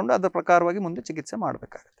ನೋಡಿಕೊಂಡು ಅದರ ಪ್ರಕಾರವಾಗಿ ಮುಂದೆ ಚಿಕಿತ್ಸೆ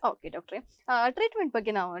ಮಾಡಬೇಕಾಗುತ್ತೆ. ಓಕೆ ಡಾಕ್ಟ್ರೆ, ಟ್ರೀಟ್ಮೆಂಟ್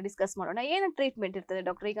ಬಗ್ಗೆ ನಾವು ಡಿಸ್ಕಸ್ ಮಾಡೋಣ. ಏನು ಟ್ರೀಟ್ಮೆಂಟ್ ಇರ್ತದೆ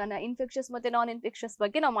ಡಾಕ್ಟರ್? ಈಗ ಇನ್ಫೆಕ್ಷಸ್ ಮತ್ತೆ ನಾನ್ ಇನ್ಫೆಕ್ಷಸ್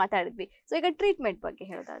ಬಗ್ಗೆ ನಾವು ಮಾತಾಡಿದ್ವಿ. ಸೊ ಈಗ ಟ್ರೀಟ್ಮೆಂಟ್ ಬಗ್ಗೆ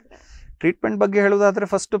ಹೇಳೋದಾದ್ರೆ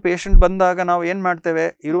ಫಸ್ಟ್ ಪೇಷಂಟ್ ಬಂದಾಗ ನಾವು ಏನು ಮಾಡ್ತೇವೆ,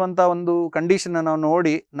 ಇರುವಂಥ ಒಂದು ಕಂಡೀಷನ್ ನಾವು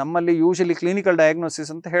ನೋಡಿ, ನಮ್ಮಲ್ಲಿ ಯೂಶಲಿ ಕ್ಲಿನಿಕಲ್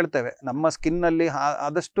ಡಯಾಗ್ನೋಸಿಸ್ ಅಂತ ಹೇಳ್ತೇವೆ. ನಮ್ಮ ಸ್ಕಿನ್ನಲ್ಲಿ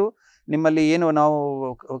ಆದಷ್ಟು ನಿಮ್ಮಲ್ಲಿ ಏನು ನಾವು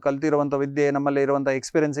ಕಲ್ತಿರುವಂಥ ವಿದ್ಯೆ, ನಮ್ಮಲ್ಲಿ ಇರುವಂಥ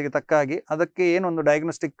ಎಕ್ಸ್ಪೀರಿಯನ್ಸಿಗೆ ತಕ್ಕಾಗಿ ಅದಕ್ಕೆ ಏನೊಂದು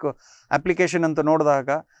ಡಯಾಗ್ನೋಸ್ಟಿಕ್ ಅಪ್ಲಿಕೇಶನ್ ಅಂತ ನೋಡಿದಾಗ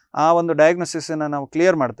ಆ ಒಂದು ಡಯಾಗ್ನೋಸಿಸನ್ನು ನಾವು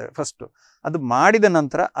ಕ್ಲಿಯರ್ ಮಾಡ್ತೇವೆ. ಫಸ್ಟು ಅದು ಮಾಡಿದ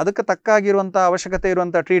ನಂತರ ಅದಕ್ಕೆ ತಕ್ಕಾಗಿರುವಂಥ ಅವಶ್ಯಕತೆ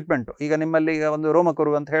ಇರುವಂಥ ಟ್ರೀಟ್ಮೆಂಟು. ಈಗ ನಿಮ್ಮಲ್ಲಿ ಈಗ ಒಂದು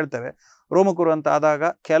ರೋಮಕುರು ಅಂತ ಹೇಳ್ತೇವೆ. ರೋಮಕುರು ಅಂತ ಆದಾಗ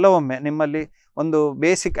ಕೆಲವೊಮ್ಮೆ ನಿಮ್ಮಲ್ಲಿ ಒಂದು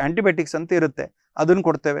ಬೇಸಿಕ್ ಆ್ಯಂಟಿಬಯೋಟಿಕ್ಸ್ ಅಂತ ಇರುತ್ತೆ, ಅದನ್ನು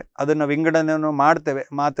ಕೊಡ್ತೇವೆ. ಅದನ್ನು ವಿಂಗಡಣೆಯನ್ನು ಮಾಡ್ತೇವೆ.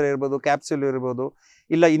 ಮಾತ್ರೆ ಇರ್ಬೋದು, ಕ್ಯಾಪ್ಸೂಲ್ ಇರ್ಬೋದು,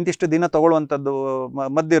 ಇಲ್ಲ ಇಂತಿಷ್ಟು ದಿನ ತಗೊಳ್ಳುವಂಥದ್ದು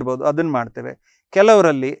ಮದ್ದಿರ್ಬೋದು, ಅದನ್ನು ಮಾಡ್ತೇವೆ.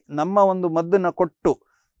 ಕೆಲವರಲ್ಲಿ ನಮ್ಮ ಒಂದು ಮದ್ದನ್ನು ಕೊಟ್ಟು,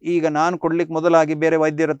 ಈಗ ನಾನು ಕೊಡ್ಲಿಕ್ಕೆ ಮೊದಲಾಗಿ ಬೇರೆ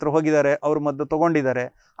ವೈದ್ಯರ ಹತ್ರ ಹೋಗಿದ್ದಾರೆ, ಅವರು ಮದ್ದು ತೊಗೊಂಡಿದ್ದಾರೆ,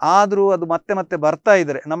 ಆದರೂ ಅದು ಮತ್ತೆ ಮತ್ತೆ ಬರ್ತಾ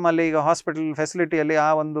ಇದ್ದಾರೆ. ನಮ್ಮಲ್ಲಿ ಈಗ ಹಾಸ್ಪಿಟಲ್ ಫೆಸಿಲಿಟಿಯಲ್ಲಿ ಆ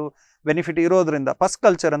ಒಂದು ಬೆನಿಫಿಟ್ ಇರೋದ್ರಿಂದ ಪಸ್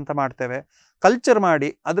ಕಲ್ಚರ್ ಅಂತ ಮಾಡ್ತೇವೆ. ಕಲ್ಚರ್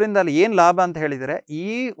ಮಾಡಿ ಅದರಿಂದ ಅಲ್ಲಿ ಏನು ಲಾಭ ಅಂತ ಹೇಳಿದರೆ, ಈ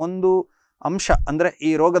ಒಂದು ಅಂಶ ಅಂದರೆ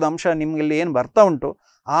ಈ ರೋಗದ ಅಂಶ ನಿಮಗೆಲ್ಲಿ ಏನು ಬರ್ತಾ ಉಂಟು,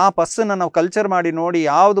 ಆ ಪಸ್ಸನ್ನು ನಾವು ಕಲ್ಚರ್ ಮಾಡಿ ನೋಡಿ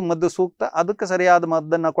ಯಾವುದು ಮದ್ದು ಸೂಕ್ತ, ಅದಕ್ಕೆ ಸರಿಯಾದ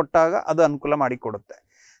ಮದ್ದನ್ನು ಕೊಟ್ಟಾಗ ಅದು ಅನುಕೂಲ ಮಾಡಿಕೊಡುತ್ತೆ.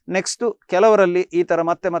 ನೆಕ್ಸ್ಟು ಕೆಲವರಲ್ಲಿ ಈ ಥರ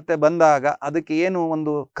ಮತ್ತೆ ಮತ್ತೆ ಬಂದಾಗ ಅದಕ್ಕೆ ಏನು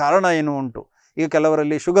ಒಂದು ಕಾರಣ ಏನು ಉಂಟು. ಈಗ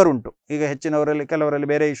ಕೆಲವರಲ್ಲಿ ಶುಗರ್ ಉಂಟು, ಈಗ ಹೆಚ್ಚಿನವರಲ್ಲಿ ಕೆಲವರಲ್ಲಿ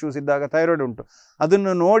ಬೇರೆ ಇಶ್ಯೂಸ್ ಇದ್ದಾಗ ಥೈರಾಯ್ಡ್ ಉಂಟು.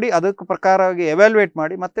 ಅದನ್ನು ನೋಡಿ ಅದಕ್ಕೆ ಪ್ರಕಾರವಾಗಿ ಎವ್ಯಾಲ್ಯೂಯೇಟ್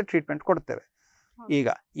ಮಾಡಿ ಮತ್ತೆ ಟ್ರೀಟ್ಮೆಂಟ್ ಕೊಡ್ತೇವೆ. ಈಗ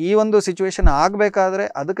ಈ ಒಂದು ಸಿಚುವೇಶನ್ ಆಗಬೇಕಾದ್ರೆ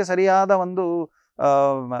ಅದಕ್ಕೆ ಸರಿಯಾದ ಒಂದು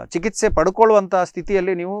ಚಿಕಿತ್ಸೆ ಪಡ್ಕೊಳ್ಳುವಂಥ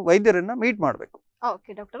ಸ್ಥಿತಿಯಲ್ಲಿ ನೀವು ವೈದ್ಯರನ್ನು ಮೀಟ್ ಮಾಡಬೇಕು.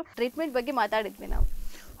 ಓಕೆ ಡಾಕ್ಟರ್, ಟ್ರೀಟ್ಮೆಂಟ್ ಬಗ್ಗೆ ಮಾತಾಡಿದ್ವಿ ನಾವು.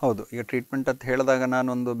 ಹೌದು, ಈಗ ಟ್ರೀಟ್ಮೆಂಟ್ ಅಂತ ಹೇಳಿದಾಗ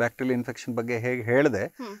ನಾನೊಂದು ಬ್ಯಾಕ್ಟೀರಿಯಲ್ ಇನ್ಫೆಕ್ಷನ್ ಬಗ್ಗೆ ಹೇಗೆ ಹೇಳಿದೆ,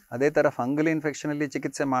 ಅದೇ ಥರ ಫಂಗಲ್ ಇನ್ಫೆಕ್ಷನಲ್ಲಿ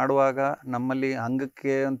ಚಿಕಿತ್ಸೆ ಮಾಡುವಾಗ ನಮ್ಮಲ್ಲಿ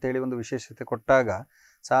ಅಂಗಕ್ಕೆ ಅಂತೇಳಿ ಒಂದು ವಿಶೇಷತೆ ಕೊಟ್ಟಾಗ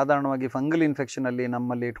ಸಾಧಾರಣವಾಗಿ ಫಂಗಲ್ ಇನ್ಫೆಕ್ಷನಲ್ಲಿ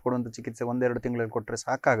ನಮ್ಮಲ್ಲಿ ಇಟ್ಕೊಡುವಂಥ ಚಿಕಿತ್ಸೆ 1-2 ತಿಂಗಳಲ್ಲಿ ಕೊಟ್ಟರೆ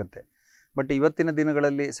ಸಾಕಾಗುತ್ತೆ. ಬಟ್ ಇವತ್ತಿನ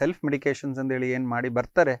ದಿನಗಳಲ್ಲಿ ಸೆಲ್ಫ್ ಮೆಡಿಕೇಷನ್ಸ್ ಅಂತೇಳಿ ಏನು ಮಾಡಿ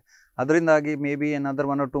ಬರ್ತಾರೆ, ಅದರಿಂದಾಗಿ ಮೇ ಬಿ ಏನಾದರೂ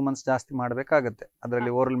 1 or 2 months ಜಾಸ್ತಿ ಮಾಡಬೇಕಾಗತ್ತೆ.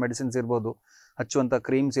 ಅದರಲ್ಲಿ ಓರಲ್ ಮೆಡಿಸಿನ್ಸ್ ಇರ್ಬೋದು, ಹಚ್ಚುವಂಥ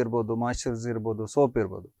ಕ್ರೀಮ್ಸ್ ಇರ್ಬೋದು, ಮಾಯ್ಶ್ಚರೈಸರ್ಸ್ ಇರ್ಬೋದು, ಸೋಪ್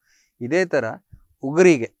ಇರ್ಬೋದು. ಇದೇ ಥರ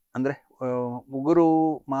ಉಗುರಿಗೆ ಅಂದರೆ ಉಗುರು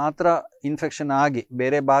ಮಾತ್ರ ಇನ್ಫೆಕ್ಷನ್ ಆಗಿ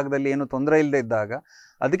ಬೇರೆ ಭಾಗದಲ್ಲಿ ಏನು ತೊಂದರೆ ಇಲ್ಲದೆ ಇದ್ದಾಗ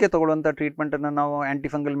ಅದಕ್ಕೆ ತೊಗೊಳ್ಳುವಂಥ ಟ್ರೀಟ್ಮೆಂಟನ್ನು ನಾವು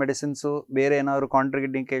ಆ್ಯಂಟಿಫಂಗಲ್ ಮೆಡಿಸಿನ್ಸು, ಬೇರೆ ಏನಾದರೂ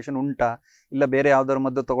ಕಾಂಟ್ರಾಇಂಡಿಕೇಷನ್ ಉಂಟಾ, ಇಲ್ಲ ಬೇರೆ ಯಾವ್ದಾದ್ರು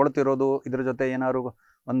ಮದ್ದು ತೊಗೊಳ್ತಿರೋದು ಇದ್ರ ಜೊತೆ ಏನಾದ್ರು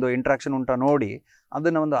ಒಂದು ಇಂಟ್ರಾಕ್ಷನ್ ಉಂಟಾ ನೋಡಿ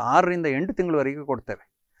ಅದನ್ನು ಒಂದು 6ರಿಂದ 8 ತಿಂಗಳವರೆಗೆ ಕೊಡ್ತೇವೆ.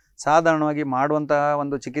 ಸಾಧಾರಣವಾಗಿ ಮಾಡುವಂತಹ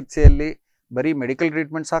ಒಂದು ಚಿಕಿತ್ಸೆಯಲ್ಲಿ ಬರೀ ಮೆಡಿಕಲ್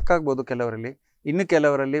ಟ್ರೀಟ್ಮೆಂಟ್ ಸಾಕಾಗ್ಬೋದು ಕೆಲವರಲ್ಲಿ. ಇನ್ನು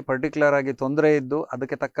ಕೆಲವರಲ್ಲಿ ಪರ್ಟಿಕ್ಯುಲರ್ ಆಗಿ ತೊಂದರೆ ಇದ್ದು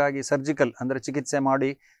ಅದಕ್ಕೆ ತಕ್ಕಾಗಿ ಸರ್ಜಿಕಲ್ ಅಂದರೆ ಚಿಕಿತ್ಸೆ ಮಾಡಿ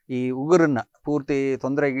ಈ ಉಗುರನ್ನು ಪೂರ್ತಿ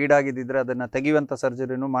ತೊಂದರೆಗೆ ಈಡಾಗಿದ್ದರೆ ಅದನ್ನು ತೆಗೆಯುವಂಥ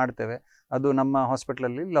ಸರ್ಜರಿನೂ ಮಾಡ್ತೇವೆ. ಅದು ನಮ್ಮ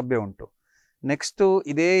ಹಾಸ್ಪಿಟ್ಲಲ್ಲಿ ಲಭ್ಯ ಉಂಟು. ನೆಕ್ಸ್ಟು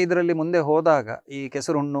ಇದೇ ಇದರಲ್ಲಿ ಮುಂದೆ ಹೋದಾಗ ಈ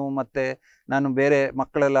ಕೆಸರು ಹುಣ್ಣು ಮತ್ತು ನಾನು ಬೇರೆ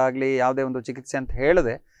ಮಕ್ಕಳಲ್ಲಾಗಲಿ ಯಾವುದೇ ಒಂದು ಚಿಕಿತ್ಸೆ ಅಂತ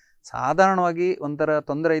ಹೇಳಿದೆ, ಸಾಧಾರಣವಾಗಿ ಒಂಥರ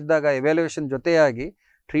ತೊಂದರೆ ಇದ್ದಾಗ ಎವ್ಯಾಲ್ಯೂಯೇಷನ್ ಜೊತೆಯಾಗಿ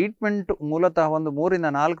ಟ್ರೀಟ್ಮೆಂಟ್ ಮೂಲತಃ ಒಂದು 3ರಿಂದ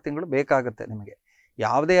 4 ತಿಂಗಳು ಬೇಕಾಗುತ್ತೆ ನಿಮಗೆ.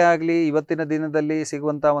 ಯಾವುದೇ ಆಗಲಿ ಇವತ್ತಿನ ದಿನದಲ್ಲಿ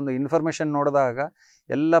ಸಿಗುವಂಥ ಒಂದು ಇನ್ಫಾರ್ಮೇಷನ್ ನೋಡಿದಾಗ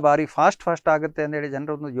ಎಲ್ಲ ಬಾರಿ ಫಾಸ್ಟ್ ಆಗುತ್ತೆ ಅಂತೇಳಿ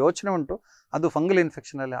ಜನರ ಒಂದು ಯೋಚನೆ ಉಂಟು. ಅದು ಫಂಗಲ್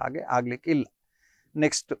ಇನ್ಫೆಕ್ಷನಲ್ಲಿ ಆಗಲಿಕ್ಕೆ ಇಲ್ಲ.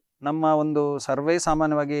 ನೆಕ್ಸ್ಟ್ ನಮ್ಮ ಒಂದು ಸರ್ವೇ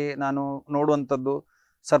ಸಾಮಾನ್ಯವಾಗಿ ನಾನು ನೋಡುವಂಥದ್ದು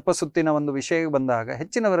ಸರ್ಪಸುತ್ತಿನ ಒಂದು ವಿಷಯಕ್ಕೆ ಬಂದಾಗ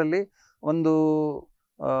ಹೆಚ್ಚಿನವರಲ್ಲಿ ಒಂದು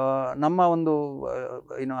ನಮ್ಮ ಒಂದು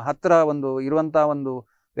ಏನು ಹತ್ತಿರ ಒಂದು ಇರುವಂಥ ಒಂದು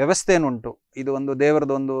ವ್ಯವಸ್ಥೆ ಏನುಂಟು, ಇದು ಒಂದು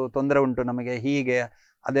ದೇವರದೊಂದು ತೊಂದರೆ ಉಂಟು ನಮಗೆ ಹೀಗೆ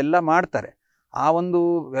ಅದೆಲ್ಲ ಮಾಡ್ತಾರೆ. ಆ ಒಂದು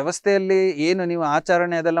ವ್ಯವಸ್ಥೆಯಲ್ಲಿ ಏನು ನೀವು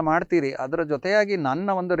ಆಚರಣೆ ಅದೆಲ್ಲ ಮಾಡ್ತೀರಿ, ಅದರ ಜೊತೆಯಾಗಿ ನನ್ನ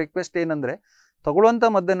ಒಂದು ರಿಕ್ವೆಸ್ಟ್ ಏನಂದರೆ ತಗೊಳ್ಳುವಂಥ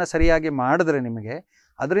ಮದ್ದನ್ನು ಸರಿಯಾಗಿ ಮಾಡಿದ್ರೆ ನಿಮಗೆ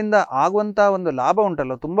ಅದರಿಂದ ಆಗುವಂಥ ಒಂದು ಲಾಭ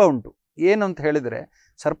ಉಂಟಲ್ಲ ತುಂಬ ಉಂಟು. ಏನು ಅಂತ ಹೇಳಿದರೆ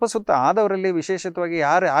ಸರ್ಪಸುತ್ತ ಆದವರಲ್ಲಿ ವಿಶೇಷವಾಗಿ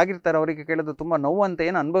ಯಾರು ಆಗಿರ್ತಾರೆ ಅವರಿಗೆ ಕೇಳಿದ್ರೆ ತುಂಬ ನೋವು ಅಂತ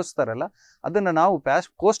ಏನು ಅನುಭವಿಸ್ತಾರಲ್ಲ, ಅದನ್ನು ನಾವು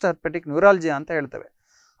ಪೋಸ್ಟ್ ಹರ್ಪೆಟಿಕ್ ನ್ಯೂರಾಲಜಿ ಅಂತ ಹೇಳ್ತೇವೆ.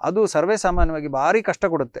 ಅದು ಸರ್ವೇ ಸಾಮಾನ್ಯವಾಗಿ ಭಾರಿ ಕಷ್ಟ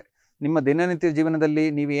ಕೊಡುತ್ತೆ. ನಿಮ್ಮ ದಿನನಿತ್ಯ ಜೀವನದಲ್ಲಿ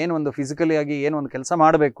ನೀವು ಏನು ಒಂದು ಫಿಸಿಕಲಿ ಆಗಿ ಏನು ಒಂದು ಕೆಲಸ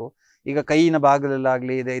ಮಾಡಬೇಕು, ಈಗ ಕೈಯಿನ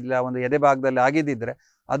ಭಾಗದಲ್ಲಾಗಲಿ ಇದೆ ಇಲ್ಲ ಒಂದು ಎದೆ ಭಾಗದಲ್ಲಿ ಆಗಿದ್ದಿದ್ರೆ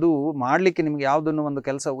ಅದು ಮಾಡಲಿಕ್ಕೆ ನಿಮಗೆ ಯಾವುದನ್ನು ಒಂದು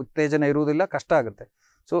ಕೆಲಸ ಉತ್ತೇಜನ ಇರುವುದಿಲ್ಲ, ಕಷ್ಟ ಆಗುತ್ತೆ.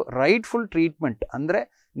 ಸೊ ರೈಟ್ಫುಲ್ ಟ್ರೀಟ್ಮೆಂಟ್ ಅಂದರೆ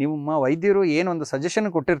ನಿಮ್ಮ ವೈದ್ಯರು ಏನೊಂದು ಸಜೆಷನ್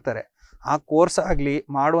ಕೊಟ್ಟಿರ್ತಾರೆ ಆ ಕೋರ್ಸ್ ಆಗಲಿ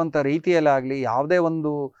ಮಾಡುವಂಥ ರೀತಿಯಲ್ಲಾಗಲಿ ಯಾವುದೇ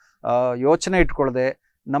ಒಂದು ಯೋಚನೆ ಇಟ್ಕೊಳ್ಳದೆ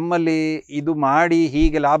ನಮ್ಮಲ್ಲಿ ಇದು ಮಾಡಿ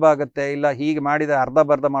ಹೀಗೆ ಲಾಭ ಆಗುತ್ತೆ ಇಲ್ಲ ಹೀಗೆ ಮಾಡಿದರೆ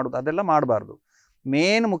ಅರ್ಧ ಮಾಡೋದು ಅದೆಲ್ಲ ಮಾಡಬಾರ್ದು.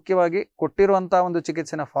 ಮೇನ್ ಮುಖ್ಯವಾಗಿ ಕೊಟ್ಟಿರುವಂಥ ಒಂದು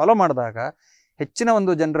ಚಿಕಿತ್ಸೆನ ಫಾಲೋ ಮಾಡಿದಾಗ ಹೆಚ್ಚಿನ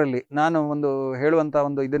ಒಂದು ಜನರಲ್ಲಿ ನಾನು ಒಂದು ಹೇಳುವಂಥ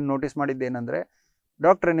ಒಂದು ಇದನ್ನು ನೋಟಿಸ್ ಮಾಡಿದ್ದೇನೆಂದರೆ,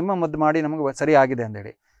 ಡಾಕ್ಟ್ರೆ ನಿಮ್ಮ ಮದ್ದು ಮಾಡಿ ನಮಗೆ ಸರಿ ಆಗಿದೆ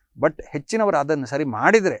ಅಂದೇಳಿ. ಬಟ್ ಹೆಚ್ಚಿನವರು ಅದನ್ನು ಸರಿ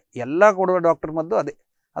ಮಾಡಿದರೆ ಎಲ್ಲ ಕೊಡುವ ಡಾಕ್ಟರ್ ಮದ್ದು ಅದೇ,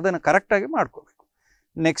 ಅದನ್ನು ಕರೆಕ್ಟಾಗಿ ಮಾಡ್ಕೋಬೇಕು.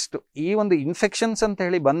 ನೆಕ್ಸ್ಟು ಈ ಒಂದು ಇನ್ಫೆಕ್ಷನ್ಸ್ ಅಂತ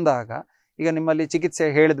ಹೇಳಿ ಬಂದಾಗ ಈಗ ನಿಮ್ಮಲ್ಲಿ ಚಿಕಿತ್ಸೆ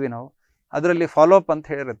ಹೇಳಿದ್ವಿ ನಾವು, ಅದರಲ್ಲಿ ಫಾಲೋಅಪ್ ಅಂತ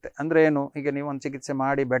ಹೇಳಿರುತ್ತೆ. ಅಂದರೆ ಏನು, ಈಗ ನೀವು ಒಂದು ಚಿಕಿತ್ಸೆ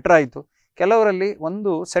ಮಾಡಿ ಬೆಟರ್ ಆಯಿತು, ಕೆಲವರಲ್ಲಿ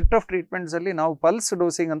ಒಂದು ಸೆಟ್ ಆಫ್ ಟ್ರೀಟ್ಮೆಂಟ್ಸಲ್ಲಿ ನಾವು ಪಲ್ಸ್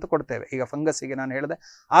ಡೋಸಿಂಗ್ ಅಂತ ಕೊಡ್ತೇವೆ. ಈಗ ಫಂಗಸ್ಸಿಗೆ ನಾನು ಹೇಳಿದೆ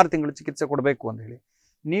 6 ತಿಂಗಳು ಚಿಕಿತ್ಸೆ ಕೊಡಬೇಕು ಅಂದೇಳಿ.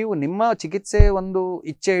 ನೀವು ನಿಮ್ಮ ಚಿಕಿತ್ಸೆ ಒಂದು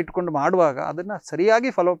ಇಚ್ಛೆ ಇಟ್ಕೊಂಡು ಮಾಡುವಾಗ ಅದನ್ನು ಸರಿಯಾಗಿ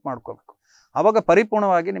ಫಾಲೋಅಪ್ ಮಾಡ್ಕೋಬೇಕು. ಆವಾಗ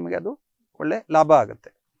ಪರಿಪೂರ್ಣವಾಗಿ ನಿಮಗೆ ಅದು ಒಳ್ಳೆ ಲಾಭ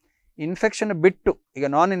ಆಗುತ್ತೆ. ಇನ್ಫೆಕ್ಷನ್ ಬಿಟ್ಟು ಈಗ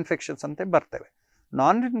ನಾನ್ ಇನ್ಫೆಕ್ಷನ್ಸ್ ಅಂತ ಬರ್ತೇವೆ.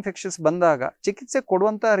 ನಾನ್ ಇನ್ಫೆಕ್ಷನ್ಸ್ ಬಂದಾಗ ಚಿಕಿತ್ಸೆ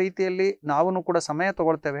ಕೊಡುವಂಥ ರೀತಿಯಲ್ಲಿ ನಾವು ಕೂಡ ಸಮಯ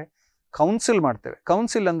ತಗೊಳ್ತೇವೆ, ಕೌನ್ಸಿಲ್ ಮಾಡ್ತೇವೆ.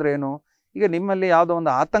 ಕೌನ್ಸಿಲ್ ಅಂದರೆ ಏನು? ಈಗ ನಿಮ್ಮಲ್ಲಿ ಯಾವುದೋ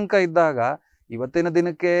ಒಂದು ಆತಂಕ ಇದ್ದಾಗ ಇವತ್ತಿನ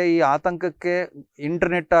ದಿನಕ್ಕೆ ಈ ಆತಂಕಕ್ಕೆ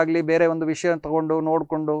ಇಂಟರ್ನೆಟ್ ಆಗಲಿ ಬೇರೆ ಒಂದು ವಿಷಯ ತಗೊಂಡು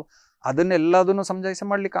ನೋಡಿಕೊಂಡು ಅದನ್ನೆಲ್ಲದನ್ನು ಸಮಜಾಯಿಸಿ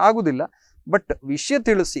ಮಾಡಲಿಕ್ಕೆ ಆಗೋದಿಲ್ಲ. ಬಟ್ ವಿಷಯ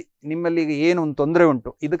ತಿಳಿಸಿ, ನಿಮ್ಮಲ್ಲಿ ಈಗ ಏನು ಒಂದು ತೊಂದರೆ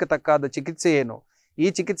ಉಂಟು, ಇದಕ್ಕೆ ತಕ್ಕಾದ ಚಿಕಿತ್ಸೆ ಏನು, ಈ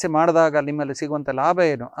ಚಿಕಿತ್ಸೆ ಮಾಡಿದಾಗ ನಿಮ್ಮಲ್ಲಿ ಸಿಗುವಂಥ ಲಾಭ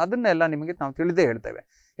ಏನು, ಅದನ್ನೆಲ್ಲ ನಿಮಗೆ ನಾವು ತಿಳಿದೇ ಹೇಳ್ತೇವೆ.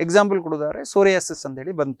 ಎಕ್ಸಾಂಪಲ್ ಕೊಡೋದಾದ್ರೆ ಸೋರಿಯಾಸಿಸ್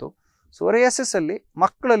ಅಂತೇಳಿ ಬಂತು. ಸೋರಿಯಾಸಿಸಲ್ಲಿ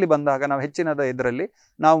ಮಕ್ಕಳಲ್ಲಿ ಬಂದಾಗ ನಾವು ಹೆಚ್ಚಿನದ ಇದರಲ್ಲಿ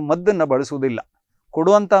ನಾವು ಮದ್ದನ್ನು ಬಳಸುವುದಿಲ್ಲ.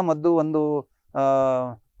 ಕೊಡುವಂಥ ಮದ್ದು ಒಂದು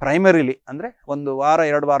ಪ್ರೈಮರಿಲಿ ಅಂದರೆ ಒಂದು ವಾರ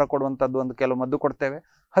 2 ವಾರ ಕೊಡುವಂಥದ್ದು ಒಂದು ಕೆಲವು ಮದ್ದು ಕೊಡ್ತೇವೆ.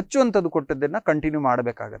 ಹಚ್ಚುವಂಥದ್ದು ಕೊಟ್ಟದ್ದನ್ನು ಕಂಟಿನ್ಯೂ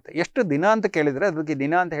ಮಾಡಬೇಕಾಗತ್ತೆ. ಎಷ್ಟು ದಿನ ಅಂತ ಕೇಳಿದರೆ ಅದಕ್ಕೆ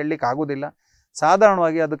ದಿನ ಅಂತ ಹೇಳಲಿಕ್ಕೆ ಆಗೋದಿಲ್ಲ.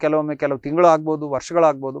 ಸಾಧಾರಣವಾಗಿ ಅದು ಕೆಲವೊಮ್ಮೆ ಕೆಲವು ತಿಂಗಳು ಆಗ್ಬೋದು,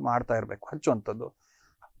 ವರ್ಷಗಳಾಗ್ಬೋದು, ಮಾಡ್ತಾ ಇರಬೇಕು ಹಚ್ಚುವಂಥದ್ದು.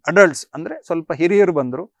 ಅಡಲ್ಟ್ಸ್ ಅಂದರೆ ಸ್ವಲ್ಪ ಹಿರಿಯರು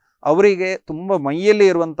ಬಂದರು, ಅವರಿಗೆ ತುಂಬ ಮೈಯಲ್ಲಿ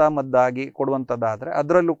ಇರುವಂಥ ಮದ್ದಾಗಿ ಕೊಡುವಂಥದ್ದಾದರೆ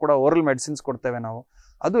ಅದರಲ್ಲೂ ಕೂಡ ಓರಲ್ ಮೆಡಿಸಿನ್ಸ್ ಕೊಡ್ತೇವೆ ನಾವು.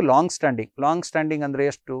 ಅದು ಲಾಂಗ್ ಸ್ಟ್ಯಾಂಡಿಂಗ್ ಅಂದರೆ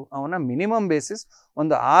ಎಷ್ಟು? ಅವನ ಮಿನಿಮಮ್ ಬೇಸಿಸ್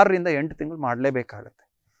ಒಂದು 6ರಿಂದ 8 ತಿಂಗಳು ಮಾಡಲೇಬೇಕಾಗತ್ತೆ.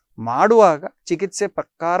 ಮಾಡುವಾಗ ಚಿಕಿತ್ಸೆ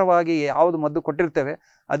ಪ್ರಕಾರವಾಗಿ ಯಾವುದು ಮದ್ದು ಕೊಟ್ಟಿರ್ತೇವೆ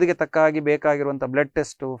ಅದಕ್ಕೆ ತಕ್ಕಾಗಿ ಬೇಕಾಗಿರುವಂಥ ಬ್ಲಡ್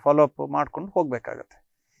ಟೆಸ್ಟು ಫಾಲೋಅಪ್ ಮಾಡ್ಕೊಂಡು ಹೋಗಬೇಕಾಗತ್ತೆ.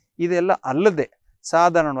 ಇದೆಲ್ಲ ಅಲ್ಲದೆ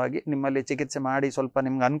ಸಾಧಾರಣವಾಗಿ ನಿಮ್ಮಲ್ಲಿ ಚಿಕಿತ್ಸೆ ಮಾಡಿ ಸ್ವಲ್ಪ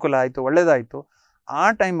ನಿಮ್ಗೆ ಅನುಕೂಲ ಆಯಿತು, ಒಳ್ಳೆಯದಾಯಿತು, ಆ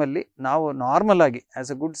ಟೈಮಲ್ಲಿ ನಾವು ನಾರ್ಮಲ್ ಆಗಿ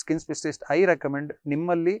as A good skin specialist I recommend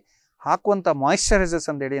ನಿಮ್ಮಲ್ಲಿ ಹಾಕುವಂಥ ಮಾಯಿಶ್ಚರೈಸರ್ಸ್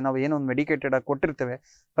ಅಂತೇಳಿ ನಾವು ಏನೊಂದು ಮೆಡಿಕೇಟೆಡ್ ಆಗಿ ಕೊಟ್ಟಿರ್ತೇವೆ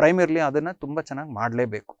ಪ್ರೈಮರ್ಲಿ ಅದನ್ನು ತುಂಬ ಚೆನ್ನಾಗಿ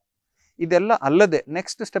ಮಾಡಲೇಬೇಕು. ಇದೆಲ್ಲ ಅಲ್ಲದೆ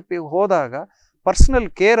ನೆಕ್ಸ್ಟ್ ಸ್ಟೆಪ್ಪಿಗೆ ಹೋದಾಗ ಪರ್ಸನಲ್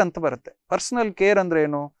ಕೇರ್ ಅಂತ ಬರುತ್ತೆ. ಪರ್ಸನಲ್ ಕೇರ್ ಅಂದರೆ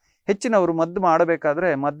ಏನು? ಹೆಚ್ಚಿನವರು ಮದ್ದು ಮಾಡಬೇಕಾದ್ರೆ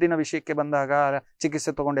ಮದ್ದಿನ ವಿಷಯಕ್ಕೆ ಬಂದಾಗ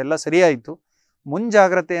ಚಿಕಿತ್ಸೆ ತೊಗೊಂಡು ಎಲ್ಲ ಸರಿಯಾಯಿತು,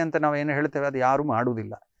 ಮುಂಜಾಗ್ರತೆ ಅಂತ ನಾವು ಏನು ಹೇಳ್ತೇವೆ ಅದು ಯಾರೂ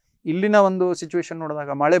ಮಾಡುವುದಿಲ್ಲ. ಇಲ್ಲಿನ ಒಂದು ಸಿಚುವೇಶನ್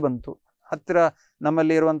ನೋಡಿದಾಗ ಮಳೆ ಬಂತು, ಹತ್ತಿರ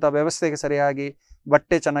ನಮ್ಮಲ್ಲಿ ಇರುವಂಥ ವ್ಯವಸ್ಥೆಗೆ ಸರಿಯಾಗಿ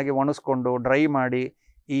ಬಟ್ಟೆ ಚೆನ್ನಾಗಿ ಒಣಗಿಸ್ಕೊಂಡು ಡ್ರೈ ಮಾಡಿ,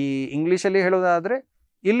 ಈ ಇಂಗ್ಲೀಷಲ್ಲಿ ಹೇಳೋದಾದರೆ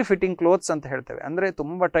ಇಲ್ ಫಿಟ್ಟಿಂಗ್ ಕ್ಲೋತ್ಸ್ ಅಂತ ಹೇಳ್ತೇವೆ. ಅಂದರೆ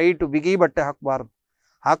ತುಂಬ ಟೈಟು ಬಿಗಿ ಬಟ್ಟೆ ಹಾಕಬಾರ್ದು.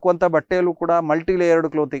 ಹಾಕುವಂಥ ಬಟ್ಟೆಯಲ್ಲೂ ಕೂಡ ಮಲ್ಟಿ ಲೇಯರ್ಡ್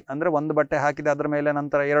ಕ್ಲೋತಿಂಗ್ ಅಂದರೆ ಒಂದು ಬಟ್ಟೆ ಹಾಕಿದೆ ಅದರ ಮೇಲೆ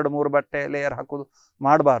ನಂತರ 2-3 ಬಟ್ಟೆ ಲೇಯರ್ ಹಾಕೋದು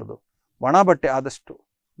ಮಾಡಬಾರ್ದು. ಒಣ ಬಟ್ಟೆ ಆದಷ್ಟು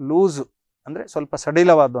ಲೂಸು ಅಂದರೆ ಸ್ವಲ್ಪ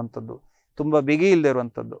ಸಡಿಲವಾದಂಥದ್ದು, ತುಂಬ ಬಿಗಿ ಇಲ್ಲದೆ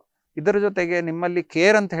ಇರುವಂಥದ್ದು. ಇದರ ಜೊತೆಗೆ ನಿಮ್ಮಲ್ಲಿ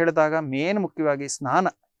ಕೇರ್ ಅಂತ ಹೇಳಿದಾಗ ಮೇನ್ ಮುಖ್ಯವಾಗಿ ಸ್ನಾನ.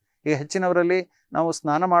 ಈಗ ಹೆಚ್ಚಿನವರಲ್ಲಿ ನಾವು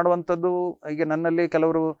ಸ್ನಾನ ಮಾಡುವಂಥದ್ದು, ಈಗ ನನ್ನಲ್ಲಿ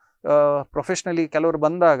ಕೆಲವರು ಪ್ರೊಫೆಷ್ನಲಿ ಕೆಲವರು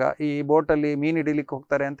ಬಂದಾಗ ಈ ಬೋಟಲ್ಲಿ ಮೀನು ಹಿಡಿಲಿಕ್ಕೆ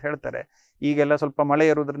ಹೋಗ್ತಾರೆ ಅಂತ ಹೇಳ್ತಾರೆ. ಈಗೆಲ್ಲ ಸ್ವಲ್ಪ ಮಳೆ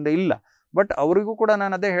ಇರೋದ್ರಿಂದ ಇಲ್ಲ. ಬಟ್ ಅವರಿಗೂ ಕೂಡ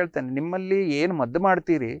ನಾನು ಅದೇ ಹೇಳ್ತೇನೆ, ನಿಮ್ಮಲ್ಲಿ ಏನು ಮದ್ದು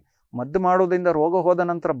ಮಾಡ್ತೀರಿ, ಮದ್ದು ಮಾಡೋದ್ರಿಂದ ರೋಗ ಹೋದ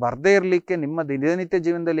ನಂತರ ಬರದೇ ಇರಲಿಕ್ಕೆ ನಿಮ್ಮ ದಿನನಿತ್ಯ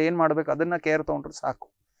ಜೀವನದಲ್ಲಿ ಏನು ಮಾಡಬೇಕು ಅದನ್ನು ಕೇರ್ ತೊಗೊಂಡ್ರೆ ಸಾಕು.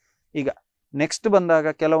 ಈಗ ನೆಕ್ಸ್ಟ್ ಬಂದಾಗ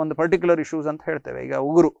ಕೆಲವೊಂದು ಪರ್ಟಿಕ್ಯುಲರ್ ಇಶ್ಯೂಸ್ ಅಂತ ಹೇಳ್ತೇವೆ. ಈಗ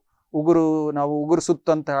ಉಗುರು ನಾವು ಉಗುರು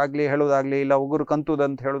ಸುತ್ತಂತ ಆಗಲಿ ಹೇಳೋದಾಗಲಿ, ಇಲ್ಲ ಉಗುರು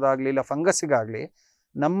ಕಂತುದಂತ ಹೇಳೋದಾಗಲಿ, ಇಲ್ಲ ಫಂಗಸ್ಸಿಗಾಗಲಿ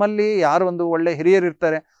ನಮ್ಮಲ್ಲಿ ಯಾರು ಒಂದು ಒಳ್ಳೆ ಹಿರಿಯರು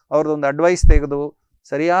ಇರ್ತಾರೆ ಅವ್ರದ್ದೊಂದು ಅಡ್ವೈಸ್ ತೆಗೆದು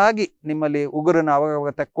ಸರಿಯಾಗಿ ನಿಮ್ಮಲ್ಲಿ ಉಗುರನ್ನು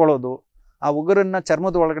ಅವಾಗ ತೆಕ್ಕೊಳ್ಳೋದು, ಆ ಉಗುರನ್ನು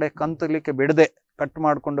ಚರ್ಮದ ಒಳಗಡೆ ಕಂತಲಿಕ್ಕೆ ಬಿಡದೆ ಕಟ್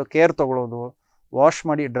ಮಾಡಿಕೊಂಡು ಕೇರ್ ತೊಗೊಳ್ಳೋದು, ವಾಶ್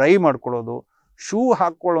ಮಾಡಿ ಡ್ರೈ ಮಾಡ್ಕೊಳ್ಳೋದು, ಶೂ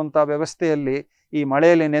ಹಾಕ್ಕೊಳ್ಳೋಂಥ ವ್ಯವಸ್ಥೆಯಲ್ಲಿ ಈ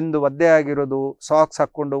ಮಳೆಯಲ್ಲಿ ನೆಂದು ಒದ್ದೆ ಆಗಿರೋದು ಸಾಕ್ಸ್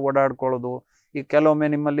ಹಾಕ್ಕೊಂಡು ಓಡಾಡ್ಕೊಳ್ಳೋದು. ಈ ಕೆಲವೊಮ್ಮೆ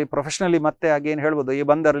ನಿಮ್ಮಲ್ಲಿ ಪ್ರೊಫೆಷ್ನಲಿ ಮತ್ತೆ ಆಗೇನು ಹೇಳ್ಬೋದು, ಈ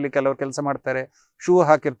ಬಂದರಲ್ಲಿ ಕೆಲವರು ಕೆಲಸ ಮಾಡ್ತಾರೆ, ಶೂ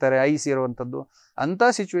ಹಾಕಿರ್ತಾರೆ ಐಸ್ ಇರುವಂಥದ್ದು. ಅಂಥ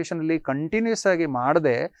ಸಿಚುವೇಷನಲ್ಲಿ ಕಂಟಿನ್ಯೂಸ್ ಆಗಿ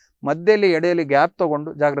ಮಾಡದೆ ಮಧ್ಯೆಯಲ್ಲಿ ಎಡೆಯಲ್ಲಿ ಗ್ಯಾಪ್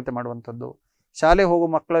ತೊಗೊಂಡು ಜಾಗ್ರತೆ ಮಾಡುವಂಥದ್ದು. ಶಾಲೆ ಹೋಗೋ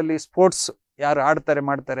ಮಕ್ಕಳಲ್ಲಿ ಸ್ಪೋರ್ಟ್ಸ್ ಯಾರು ಆಡ್ತಾರೆ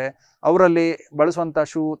ಮಾಡ್ತಾರೆ ಅವರಲ್ಲಿ ಬಳಸುವಂಥ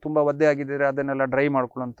ಶೂ ತುಂಬ ಒದ್ದೆ ಆಗಿದ್ದರೆ ಅದನ್ನೆಲ್ಲ ಡ್ರೈ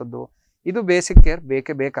ಮಾಡ್ಕೊಳ್ಳುವಂಥದ್ದು. ಇದು ಬೇಸಿಕ್ ಕೇರ್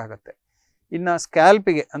ಬೇಕಾಗತ್ತೆ. ಇನ್ನು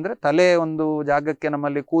ಸ್ಕ್ಯಾಲ್ಪಿಗೆ ಅಂದರೆ ತಲೆ ಒಂದು ಜಾಗಕ್ಕೆ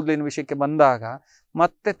ನಮ್ಮಲ್ಲಿ ಕೂದಲಿನ ವಿಷಯಕ್ಕೆ ಬಂದಾಗ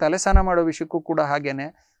ಮತ್ತೆ ತಲೆ ಸ್ನಾನ ಮಾಡೋ ವಿಷಯಕ್ಕೂ ಕೂಡ ಹಾಗೇನೆ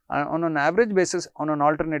on average basis on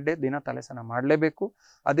alternate day ದಿನ ತಲೆ ಸ್ನಾನ ಮಾಡಲೇಬೇಕು.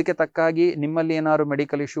 ಅದಕ್ಕೆ ತಕ್ಕಾಗಿ ನಿಮ್ಮಲ್ಲಿ ಏನಾದ್ರು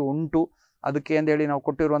ಮೆಡಿಕಲ್ ಇಶ್ಯೂ ಉಂಟು ಅದಕ್ಕೆ ಅಂತೇಳಿ ನಾವು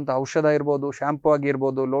ಕೊಟ್ಟಿರುವಂಥ ಔಷಧ ಇರ್ಬೋದು, ಶಾಂಪೂ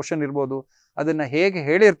ಆಗಿರ್ಬೋದು, ಲೋಷನ್ ಇರ್ಬೋದು, ಅದನ್ನು ಹೇಗೆ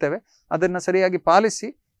ಹೇಳಿರ್ತೇವೆ ಅದನ್ನು ಸರಿಯಾಗಿ ಪಾಲಿಸಿ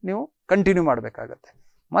ನೀವು ಕಂಟಿನ್ಯೂ ಮಾಡಬೇಕಾಗತ್ತೆ.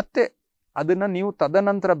 ಮತ್ತು ಅದನ್ನು ನೀವು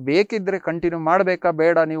ತದನಂತರ ಬೇಕಿದ್ದರೆ ಕಂಟಿನ್ಯೂ ಮಾಡಬೇಕಾ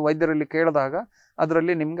ಬೇಡ ನೀವು ವೈದ್ಯರಲ್ಲಿ ಕೇಳಿದಾಗ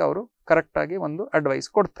ಅದರಲ್ಲಿ ನಿಮ್ಗೆ ಅವರು ಕರೆಕ್ಟಾಗಿ ಒಂದು ಅಡ್ವೈಸ್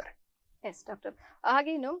ಕೊಡ್ತಾರೆ. S doctor.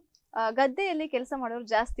 ಹಾಗೇನು ಗದ್ದೆಯಲ್ಲಿ ಕೆಲಸ ಮಾಡೋರು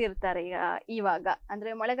ಜಾಸ್ತಿ ಇರ್ತಾರೆ ಇವಾಗ, ಅಂದ್ರೆ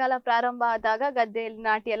ಮಳೆಗಾಲ ಪ್ರಾರಂಭ ಆದಾಗ ಗದ್ದೆಯಲ್ಲಿ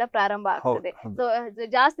ನಾಟಿ ಎಲ್ಲ ಪ್ರಾರಂಭ ಆಗ್ತದೆ. ಸೊ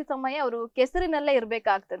ಜಾಸ್ತಿ ಸಮಯ ಅವರು ಕೆಸರಿನಲ್ಲೇ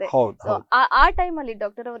ಇರ್ಬೇಕಾಗ್ತದೆ. ಆ ಟೈಮಲ್ಲಿ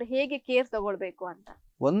ಡಾಕ್ಟರ್ ಅವರು ಹೇಗೆ ಕೇರ್ ತಗೊಳ್ಬೇಕು ಅಂತ?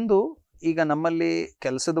 ಒಂದು, ಈಗ ನಮ್ಮಲ್ಲಿ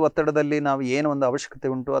ಕೆಲಸದ ಒತ್ತಡದಲ್ಲಿ ನಾವು ಏನು ಒಂದು ಅವಶ್ಯಕತೆ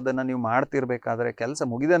ಉಂಟು ಅದನ್ನು ನೀವು ಮಾಡ್ತಿರ್ಬೇಕಾದ್ರೆ ಕೆಲಸ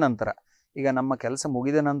ಮುಗಿದ ನಂತರ, ಈಗ ನಮ್ಮ ಕೆಲಸ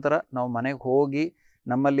ಮುಗಿದ ನಂತರ ನಾವು ಮನೆಗೆ ಹೋಗಿ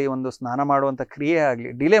ನಮ್ಮಲ್ಲಿ ಒಂದು ಸ್ನಾನ ಮಾಡುವಂಥ ಕ್ರಿಯೆ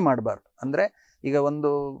ಆಗಲಿ ಡಿಲೇ ಮಾಡಬಾರ್ದು. ಅಂದರೆ ಈಗ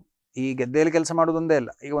ಈ ಗದ್ದೆಯಲ್ಲಿ ಕೆಲಸ ಮಾಡೋದೊಂದೇ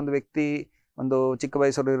ಇಲ್ಲ, ಈಗ ಒಂದು ವ್ಯಕ್ತಿ ಒಂದು ಚಿಕ್ಕ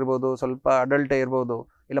ವಯಸ್ಸರು ಇರ್ಬೋದು, ಸ್ವಲ್ಪ ಅಡಲ್ಟೇ ಇರ್ಬೋದು,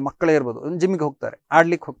 ಇಲ್ಲ ಮಕ್ಕಳೇ ಇರ್ಬೋದು, ಒಂದು ಜಿಮ್ಮಿಗೆ ಹೋಗ್ತಾರೆ,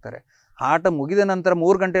 ಆಡ್ಲಿಕ್ಕೆ ಹೋಗ್ತಾರೆ. ಆಟ ಮುಗಿದ ನಂತರ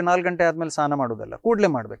 3 ಗಂಟೆ 4 ಗಂಟೆ ಆದಮೇಲೆ ಸ್ನಾನ ಮಾಡೋದಲ್ಲ, ಕೂಡಲೇ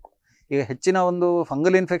ಮಾಡಬೇಕು. ಈಗ ಹೆಚ್ಚಿನ ಒಂದು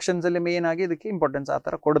ಫಂಗಲ್ ಇನ್ಫೆಕ್ಷನ್ಸಲ್ಲಿ ಮೇಯ್ನ್ ಆಗಿ ಇದಕ್ಕೆ ಇಂಪಾರ್ಟೆನ್ಸ್ ಆ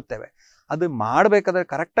ಥರ ಕೊಡುತ್ತೇವೆ. ಅದು ಮಾಡಬೇಕಾದ್ರೆ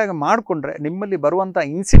ಕರೆಕ್ಟಾಗಿ ಮಾಡಿಕೊಂಡ್ರೆ ನಿಮ್ಮಲ್ಲಿ ಬರುವಂಥ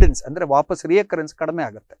ಇನ್ಸಿಡೆನ್ಸ್ ಅಂದರೆ ವಾಪಸ್ ರಿಯಕರೆನ್ಸ್ ಕಡಿಮೆ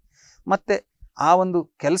ಆಗುತ್ತೆ. ಮತ್ತು ಆ ಒಂದು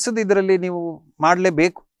ಕೆಲಸದ ಇದರಲ್ಲಿ ನೀವು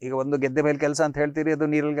ಮಾಡಲೇಬೇಕು. ಈಗ ಒಂದು ಗೆದ್ದೆ ಮೇಲೆ ಕೆಲಸ ಅಂತ ಹೇಳ್ತೀರಿ, ಅದು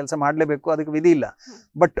ನೀರಲ್ಲಿ ಕೆಲಸ ಮಾಡಲೇಬೇಕು, ಅದಕ್ಕೆ ವಿಧಿ ಇಲ್ಲ.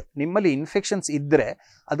 ಬಟ್ ನಿಮ್ಮಲ್ಲಿ ಇನ್ಫೆಕ್ಷನ್ಸ್ ಇದ್ದರೆ,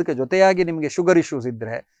 ಅದಕ್ಕೆ ಜೊತೆಯಾಗಿ ನಿಮಗೆ ಶುಗರ್ ಇಶ್ಯೂಸ್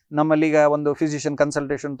ಇದ್ದರೆ, ನಮ್ಮಲ್ಲಿ ಈಗ ಒಂದು ಫಿಸಿಷಿಯನ್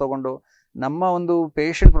ಕನ್ಸಲ್ಟೇಷನ್ ತೊಗೊಂಡು ನಮ್ಮ ಒಂದು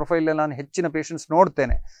ಪೇಷಂಟ್ ಪ್ರೊಫೈಲಲ್ಲಿ ನಾನು ಹೆಚ್ಚಿನ ಪೇಷಂಟ್ಸ್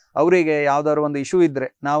ನೋಡ್ತೇನೆ, ಅವರಿಗೆ ಯಾವುದಾದ್ರು ಒಂದು ಇಶ್ಯೂ ಇದ್ದರೆ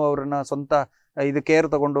ನಾವು ಅವ್ರನ್ನ ಸ್ವಂತ ಇದು ಕೇರ್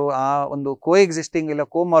ತಗೊಂಡು ಆ ಒಂದು ಕೋಎಕ್ಸಿಸ್ಟಿಂಗ್ ಇಲ್ಲ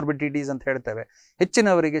ಕೋಮಾರ್ಬಿಡಿಟೀಸ್ ಅಂತ ಹೇಳ್ತೇವೆ,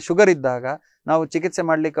 ಹೆಚ್ಚಿನವರಿಗೆ ಶುಗರ್ ಇದ್ದಾಗ ನಾವು ಚಿಕಿತ್ಸೆ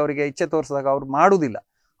ಮಾಡಲಿಕ್ಕೆ ಅವರಿಗೆ ಇಚ್ಛೆ ತೋರಿಸಿದಾಗ ಅವ್ರು ಮಾಡುವುದಿಲ್ಲ.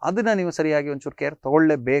 ಅದನ್ನು ನೀವು ಸರಿಯಾಗಿ ಒಂಚೂರು ಕೇರ್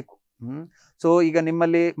ತೊಗೊಳ್ಳೇಬೇಕು. ಸೊ ಈಗ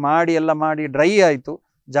ನಿಮ್ಮಲ್ಲಿ ಎಲ್ಲ ಮಾಡಿ ಡ್ರೈ ಆಯಿತು,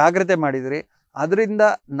 ಜಾಗ್ರತೆ ಮಾಡಿದಿರಿ, ಅದರಿಂದ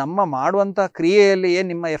ನಮ್ಮ ಮಾಡುವಂಥ ಕ್ರಿಯೆಯಲ್ಲಿ ಏನು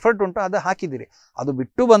ನಿಮ್ಮ ಎಫರ್ಟ್ ಉಂಟು ಅದು ಹಾಕಿದಿರಿ, ಅದು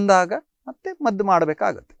ಬಿಟ್ಟು ಬಂದಾಗ ಮತ್ತೆ ಮದ್ದು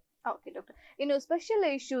ಮಾಡಬೇಕಾಗತ್ತೆ. ಓಕೆ ಡಾಕ್ಟರ್, ಇನ್ನು ಸ್ಪೆಷಲ್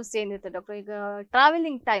ಇಶ್ಯೂಸ್ ಏನಿರುತ್ತೆ ಡಾಕ್ಟರ್ ಈಗ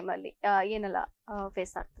ಟ್ರಾವೆಲಿಂಗ್ ಟೈಮಲ್ಲಿ ಏನೆಲ್ಲ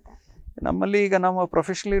ಫೇಸ್ ಆಗ್ತದೆ? ನಮ್ಮಲ್ಲಿ ಈಗ ನಾವು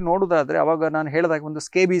ಪ್ರೊಫೆಷನಲಿ ನೋಡೋದಾದರೆ, ಅವಾಗ ನಾನು ಹೇಳಿದಾಗ ಒಂದು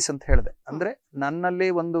ಸ್ಕೇಬೀಸ್ ಅಂತ ಹೇಳಿದೆ, ಅಂದರೆ ನನ್ನಲ್ಲಿ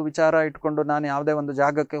ಒಂದು ವಿಚಾರ ಇಟ್ಕೊಂಡು ನಾನು ಯಾವುದೇ ಒಂದು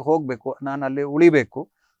ಜಾಗಕ್ಕೆ ಹೋಗಬೇಕು, ನಾನು ಅಲ್ಲಿ ಉಳಿಬೇಕು,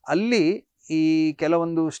 ಅಲ್ಲಿ ಈ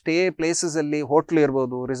ಕೆಲವೊಂದು ಸ್ಟೇ ಪ್ಲೇಸಸಲ್ಲಿ ಹೋಟ್ಲ್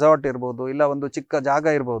ಇರ್ಬೋದು, ರಿಸಾರ್ಟ್ ಇರ್ಬೋದು, ಇಲ್ಲ ಒಂದು ಚಿಕ್ಕ ಜಾಗ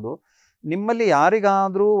ಇರ್ಬೋದು, ನಿಮ್ಮಲ್ಲಿ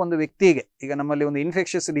ಯಾರಿಗಾದರೂ ಒಂದು ವ್ಯಕ್ತಿಗೆ, ಈಗ ನಮ್ಮಲ್ಲಿ ಒಂದು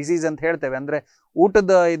ಇನ್ಫೆಕ್ಷಸ್ ಡಿಸೀಸ್ ಅಂತ ಹೇಳ್ತೇವೆ, ಅಂದರೆ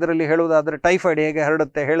ಊಟದ ಇದರಲ್ಲಿ ಹೇಳುವುದಾದರೆ ಟೈಫಾಯ್ಡ್ ಹೇಗೆ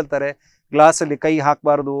ಹರಡುತ್ತೆ ಹೇಳ್ತಾರೆ, ಗ್ಲಾಸಲ್ಲಿ ಕೈ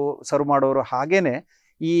ಹಾಕಬಾರ್ದು ಸರ್ವ್ ಮಾಡೋರು, ಹಾಗೇ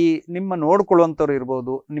ಈ ನಿಮ್ಮ ನೋಡ್ಕೊಳ್ಳುವಂಥವ್ರು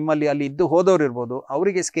ಇರ್ಬೋದು, ನಿಮ್ಮಲ್ಲಿ ಅಲ್ಲಿ ಇದ್ದು ಹೋದವ್ರು ಇರ್ಬೋದು,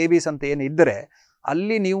 ಅವರಿಗೆ ಸ್ಕೇಬೀಸ್ ಅಂತ ಏನು ಇದ್ದರೆ,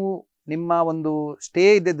 ಅಲ್ಲಿ ನೀವು ನಿಮ್ಮ ಒಂದು ಸ್ಟೇ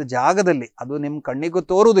ಇದ್ದಿದ್ದ ಜಾಗದಲ್ಲಿ, ಅದು ನಿಮ್ಮ ಕಣ್ಣಿಗೂ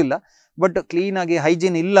ತೋರುವುದಿಲ್ಲ, ಬಟ್ ಕ್ಲೀನಾಗಿ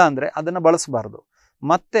ಹೈಜೀನ್ ಇಲ್ಲ ಅಂದರೆ ಅದನ್ನು ಬಳಸಬಾರ್ದು.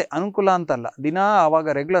 ಮತ್ತೆ ಅನುಕೂಲ ಅಂತಲ್ಲ, ದಿನ ಆವಾಗ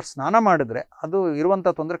ರೆಗ್ಯುಲರ್ ಸ್ನಾನ ಮಾಡಿದ್ರೆ ಅದು ಇರುವಂಥ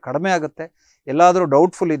ತೊಂದರೆ ಕಡಿಮೆ ಆಗುತ್ತೆ. ಎಲ್ಲಾದರೂ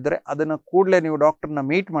ಡೌಟ್ಫುಲ್ ಇದ್ದರೆ ಅದನ್ನು ಕೂಡಲೇ ನೀವು ಡಾಕ್ಟ್ರನ್ನ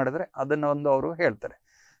ಮೀಟ್ ಮಾಡಿದ್ರೆ ಅದನ್ನು ಅವರು ಹೇಳ್ತಾರೆ.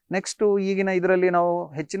 ನೆಕ್ಸ್ಟು ಈಗಿನ ಇದರಲ್ಲಿ ನಾವು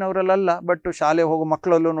ಹೆಚ್ಚಿನವರಲ್ಲ, ಬಟ್ ಶಾಲೆ ಹೋಗೋ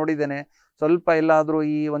ಮಕ್ಕಳಲ್ಲೂ ನೋಡಿದ್ದೇನೆ, ಸ್ವಲ್ಪ ಎಲ್ಲಾದರೂ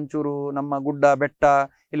ಈ ಒಂಚೂರು ನಮ್ಮ ಗುಡ್ಡ ಬೆಟ್ಟ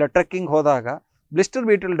ಇಲ್ಲ ಟ್ರೆಕ್ಕಿಂಗ್ ಹೋದಾಗ ಬ್ಲಿಸ್ಟರ್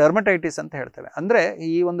ಬೀಟಲ್ ಡರ್ಮಟೈಟಿಸ್ ಅಂತ ಹೇಳ್ತೇವೆ, ಅಂದರೆ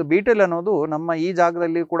ಈ ಒಂದು ಬೀಟಲ್ ಅನ್ನೋದು ನಮ್ಮ ಈ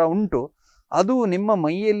ಜಾಗದಲ್ಲಿ ಕೂಡ ಉಂಟು, ಅದು ನಿಮ್ಮ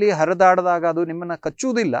ಮೈಯಲ್ಲಿ ಹರಿದಾಡಿದಾಗ ಅದು ನಿಮ್ಮನ್ನು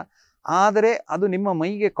ಕಚ್ಚುವುದಿಲ್ಲ, ಆದರೆ ಅದು ನಿಮ್ಮ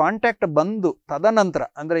ಮೈಗೆ ಕಾಂಟ್ಯಾಕ್ಟ್ ಬಂದು ತದನಂತರ,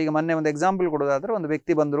 ಅಂದರೆ ಈಗ ಮೊನ್ನೆ ಒಂದು ಎಕ್ಸಾಂಪಲ್ ಕೊಡೋದಾದರೆ, ಒಂದು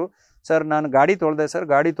ವ್ಯಕ್ತಿ ಬಂದರು, ಸರ್ ನಾನು ಗಾಡಿ ತೊಳೆದೆ ಸರ್,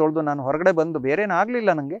 ಗಾಡಿ ತೊಳೆದು ನಾನು ಹೊರಗಡೆ ಬಂದು ಬೇರೇನೂ ಆಗಲಿಲ್ಲ,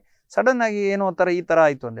 ನನಗೆ ಸಡನ್ನಾಗಿ ಏನೋ ಒಂಥರ ಈ ಥರ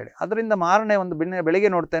ಆಯಿತು ಅಂತೇಳಿ, ಅದರಿಂದ ಮಾರನೇ ಒಂದು ಬೆಳಿಗ್ಗೆ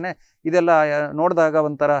ನೋಡ್ತೇನೆ ಇದೆಲ್ಲ ನೋಡಿದಾಗ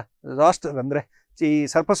ಒಂಥರ ರಾಸ್ಟರ್ ಅಂದರೆ ಈ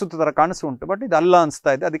ಸರ್ಪಸುತ್ತ ಥರ ಕಾಣಿಸು ಉಂಟು, ಬಟ್ ಇದು ಅಲ್ಲ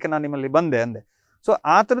ಅನಿಸ್ತಾ ಇದೆ, ಅದಕ್ಕೆ ನಾನು ನಿಮ್ಮಲ್ಲಿ ಬಂದೆ ಅಂದೆ. ಸೊ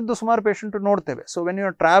ಆ ಥರದ್ದು ಸುಮಾರು ಪೇಷಂಟು ನೋಡ್ತೇವೆ. So when you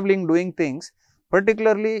are travelling doing things,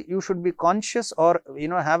 particularly you should be conscious R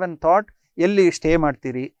have an thought, ಎಲ್ಲಿ ಸ್ಟೇ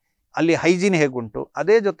ಮಾಡ್ತೀರಿ, ಅಲ್ಲಿ ಹೈಜೀನ್ ಹೇಗುಂಟು,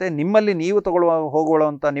 ಅದೇ ಜೊತೆ ನಿಮ್ಮಲ್ಲಿ ನೀವು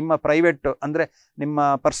ಹೋಗುವಂಥ ನಿಮ್ಮ ಪ್ರೈವೇಟ್ ಅಂದರೆ ನಿಮ್ಮ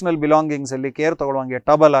ಪರ್ಸನಲ್ ಬಿಲಾಂಗಿಂಗ್ಸಲ್ಲಿ ಕೇರ್ ತೊಗೊಳ್ಳುವಂಗೆ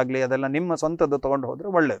ಟಬಲ್ ಆಗಲಿ ಅದೆಲ್ಲ ನಿಮ್ಮ ಸ್ವಂತದ್ದು ತೊಗೊಂಡು ಹೋದರೆ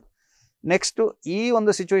ಒಳ್ಳೆಯದು. ನೆಕ್ಸ್ಟು ಈ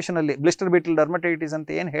ಒಂದು ಸಿಚುವೇಷನಲ್ಲಿ ಬ್ಲಿಸ್ಟರ್ ಬೀಟಲ್ ಡರ್ಮಟೈಟಿಸ್ ಅಂತ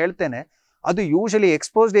ಏನು ಹೇಳ್ತೇನೆ, ಅದು ಯೂಶಲಿ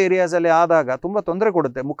ಎಕ್ಸ್ಪೋಸ್ಡ್ ಏರಿಯಾಸಲ್ಲಿ ಆದಾಗ ತುಂಬ ತೊಂದರೆ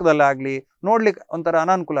ಕೊಡುತ್ತೆ, ಮುಖದಲ್ಲಾಗಲಿ ನೋಡ್ಲಿಕ್ಕೆ ಒಂಥರ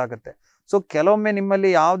ಅನಾನುಕೂಲ ಆಗುತ್ತೆ. ಸೊ ಕೆಲವೊಮ್ಮೆ ನಿಮ್ಮಲ್ಲಿ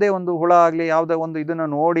ಯಾವುದೇ ಒಂದು ಹುಳ ಆಗಲಿ ಯಾವುದೇ ಒಂದು ಇದನ್ನು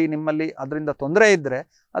ನೋಡಿ ನಿಮ್ಮಲ್ಲಿ ಅದರಿಂದ ತೊಂದರೆ ಇದ್ದರೆ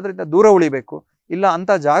ಅದರಿಂದ ದೂರ ಉಳಿಬೇಕು, ಇಲ್ಲ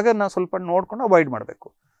ಅಂಥ ಜಾಗನ ಸ್ವಲ್ಪ ನೋಡ್ಕೊಂಡು ಅವಾಯ್ಡ್ ಮಾಡಬೇಕು.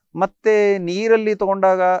 ಮತ್ತು ನೀರಲ್ಲಿ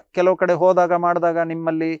ತೊಗೊಂಡಾಗ ಕೆಲವು ಕಡೆ ಹೋದಾಗ ಮಾಡಿದಾಗ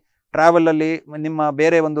ನಿಮ್ಮಲ್ಲಿ ಟ್ರಾವೆಲಲ್ಲಿ ನಿಮ್ಮ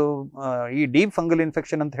ಬೇರೆ ಒಂದು ಈ ಡೀಪ್ ಫಂಗಲ್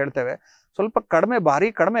ಇನ್ಫೆಕ್ಷನ್ ಅಂತ ಹೇಳ್ತೇವೆ, ಸ್ವಲ್ಪ ಕಡಿಮೆ, ಭಾರಿ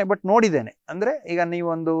ಕಡಿಮೆ, ಬಟ್ ನೋಡಿದ್ದೇನೆ. ಅಂದರೆ ಈಗ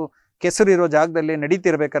ನೀವೊಂದು ಕೆಸರಿರೋ ಜಾಗದಲ್ಲಿ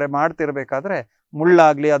ನಡೀತಿರ್ಬೇಕಾದ್ರೆ ಮಾಡ್ತಿರ್ಬೇಕಾದ್ರೆ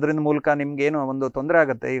ಮುಳ್ಳಾಗಲಿ ಅದರಿಂದ ಮೂಲಕ ನಿಮ್ಗೇನು ಒಂದು ತೊಂದರೆ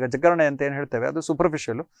ಆಗುತ್ತೆ. ಈಗ ಜಗ್ಗರಣೆ ಅಂತ ಏನು ಹೇಳ್ತೇವೆ ಅದು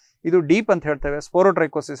ಸೂಪರ್ಫಿಷಿಯಲು, ಇದು ಡೀಪ್ ಅಂತ ಹೇಳ್ತೇವೆ,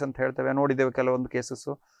 ಸ್ಪೋರೋಟ್ರೈಕೋಸಿಸ್ ಅಂತ ಹೇಳ್ತೇವೆ, ನೋಡಿದ್ದೇವೆ ಕೆಲವೊಂದು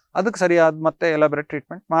ಕೇಸಸ್ಸು, ಅದಕ್ಕೆ ಸರಿಯಾದ ಮತ್ತೆ ಎಲಾಬರೇಟ್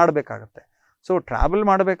ಟ್ರೀಟ್ಮೆಂಟ್ ಮಾಡಬೇಕಾಗತ್ತೆ. ಸೊ ಟ್ರಾವೆಲ್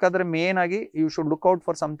ಮಾಡಬೇಕಾದ್ರೆ ಮೇನ್ ಆಗಿ you should look out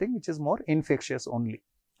for something which is more infectious only.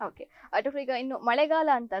 Okay doctor, ಈಗ ಇನ್ನು ಮಳೆಗಾಲ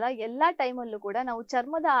ಅಂತಲ್ಲ, ಎಲ್ಲಾ ಟೈಮಲ್ಲೂ ಕೂಡ ನಾವು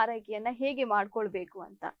ಚರ್ಮದ ಆರೈಕೆಯನ್ನ ಹೇಗೆ ಮಾಡ್ಕೊಳ್ಬೇಕು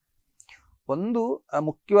ಅಂತ? ಒಂದು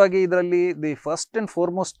ಮುಖ್ಯವಾಗಿ ಇದರಲ್ಲಿ the first and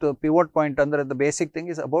foremost pivot point ಅಂದರೆ the basic thing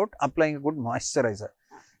is about applying A good moisturiser.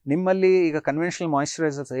 ನಿಮ್ಮಲ್ಲಿ ಈಗ ಕನ್ವೆನ್ಷನಲ್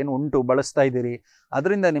ಮಾಯಿಶ್ಚರೈಸರ್ಸ್ ಏನು ಉಂಟು ಬಳಸ್ತಾ ಇದ್ದೀರಿ,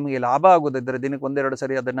 ಅದರಿಂದ ನಿಮಗೆ ಲಾಭ ಆಗೋದಿದ್ದರೆ ದಿನಕ್ಕೆ ಒಂದೆರಡು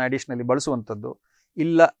ಸರಿ ಅದನ್ನು ಅಡಿಷ್ನಲಿ ಬಳಸುವಂಥದ್ದು.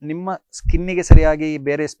 ಇಲ್ಲ ನಿಮ್ಮ ಸ್ಕಿನ್ನಿಗೆ ಸರಿಯಾಗಿ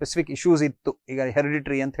ಬೇರೆ ಸ್ಪೆಸಿಫಿಕ್ ಇಶ್ಯೂಸ್ ಇತ್ತು, ಈಗ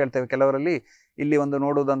ಹೆರಿಡಿಟ್ರಿ ಅಂತ ಹೇಳ್ತೇವೆ ಕೆಲವರಲ್ಲಿ, ಇಲ್ಲಿ ಒಂದು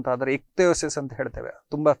ನೋಡೋದಂತಾದರೆ ಇಕ್ಥಿಯೋಸಿಸ್ ಅಂತ ಹೇಳ್ತೇವೆ,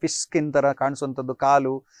 ತುಂಬ ಫಿಶ್ ಸ್ಕಿನ್ ಥರ ಕಾಣಿಸುವಂಥದ್ದು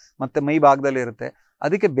ಕಾಲು ಮತ್ತು ಮೈ ಭಾಗದಲ್ಲಿ ಇರುತ್ತೆ,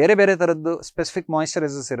 ಅದಕ್ಕೆ ಬೇರೆ ಬೇರೆ ಥರದ್ದು ಸ್ಪೆಸಿಫಿಕ್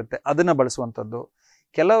ಮಾಯಿಶ್ಚರೈಸರ್ಸ್ ಇರುತ್ತೆ, ಅದನ್ನು ಬಳಸುವಂಥದ್ದು.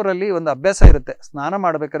 ಕೆಲವರಲ್ಲಿ ಒಂದು ಅಭ್ಯಾಸ ಇರುತ್ತೆ, ಸ್ನಾನ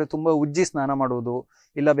ಮಾಡಬೇಕಾದ್ರೆ ತುಂಬ ಉಜ್ಜಿ ಸ್ನಾನ ಮಾಡುವುದು,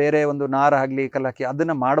 ಇಲ್ಲ ಬೇರೆ ಒಂದು ನಾರ ಆಗಲಿ ಕಲಾಕಿ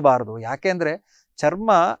ಅದನ್ನು ಮಾಡಬಾರ್ದು. ಯಾಕೆಂದರೆ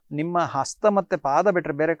ಚರ್ಮ ನಿಮ್ಮ ಹಸ್ತ ಮತ್ತು ಪಾದ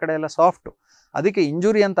ಬಿಟ್ಟರೆ ಬೇರೆ ಕಡೆ ಎಲ್ಲ ಸಾಫ್ಟು, ಅದಕ್ಕೆ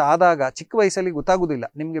ಇಂಜುರಿ ಅಂತ ಆದಾಗ ಚಿಕ್ಕ ವಯಸ್ಸಲ್ಲಿ ಗೊತ್ತಾಗೋದಿಲ್ಲ,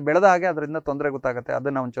 ನಿಮಗೆ ಬೆಳೆದ ಹಾಗೆ ಅದರಿಂದ ತೊಂದರೆ ಗೊತ್ತಾಗುತ್ತೆ,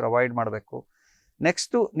 ಅದನ್ನು ಒಂಚೂರು ಅವಾಯ್ಡ್ ಮಾಡಬೇಕು.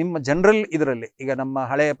 ನೆಕ್ಸ್ಟು ನಿಮ್ಮ ಜನರಲ್ ಇದರಲ್ಲಿ ಈಗ ನಮ್ಮ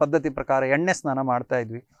ಹಳೆಯ ಪದ್ಧತಿ ಪ್ರಕಾರ ಎಣ್ಣೆ ಸ್ನಾನ ಮಾಡ್ತಾ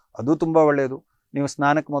ಇದ್ವಿ, ಅದು ತುಂಬ ಒಳ್ಳೆಯದು. ನೀವು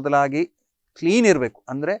ಸ್ನಾನಕ್ಕೆ ಮೊದಲಾಗಿ ಕ್ಲೀನ್ ಇರಬೇಕು,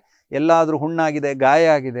 ಅಂದರೆ ಎಲ್ಲಾದರೂ ಹುಣ್ಣಾಗಿದೆ, ಗಾಯ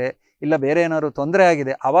ಆಗಿದೆ, ಇಲ್ಲ ಬೇರೆ ಏನಾದ್ರು ತೊಂದರೆ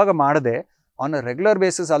ಆಗಿದೆ ಆವಾಗ ಮಾಡದೆ ಆನ್ ರೆಗ್ಯುಲರ್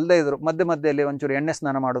ಬೇಸಿಸ್ ಅಲ್ಲದೆ ಇದ್ರು ಮಧ್ಯೆ ಮಧ್ಯೆಯಲ್ಲಿ ಒಂಚೂರು ಎಣ್ಣೆ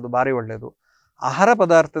ಸ್ನಾನ ಮಾಡೋದು ಭಾರಿ ಒಳ್ಳೆಯದು. ಆಹಾರ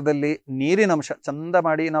ಪದಾರ್ಥದಲ್ಲಿ ನೀರಿನಂಶ ಚಂದ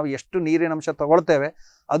ಮಾಡಿ ನಾವು ಎಷ್ಟು ನೀರಿನಂಶ ತಗೊಳ್ತೇವೆ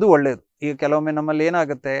ಅದು ಒಳ್ಳೆಯದು. ಈಗ ಕೆಲವೊಮ್ಮೆ ನಮ್ಮಲ್ಲಿ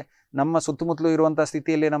ಏನಾಗುತ್ತೆ, ನಮ್ಮ ಸುತ್ತಮುತ್ತಲೂ ಇರುವಂಥ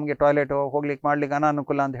ಸ್ಥಿತಿಯಲ್ಲಿ ನಮಗೆ ಟಾಯ್ಲೆಟು ಹೋಗ್ಲಿಕ್ಕೆ ಮಾಡ್ಲಿಕ್ಕೆ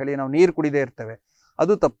ಅನಾನುಕೂಲ ಅಂತ ಹೇಳಿ ನಾವು ನೀರು ಕುಡಿದೇ ಇರ್ತೇವೆ,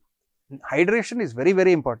 ಅದು ತಪ್ಪು. Hydration is very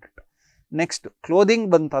very important. Next clothing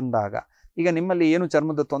ಬಂತಂದಾಗ ಈಗ ನಿಮ್ಮಲ್ಲಿ ಏನು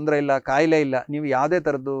ಚರ್ಮದ ತೊಂದರೆ ಇಲ್ಲ, ಕಾಯಿಲೆ ಇಲ್ಲ, ನೀವು ಯಾವುದೇ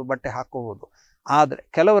ಥರದ್ದು ಬಟ್ಟೆ ಹಾಕ್ಕೋಬೋದು. ಆದರೆ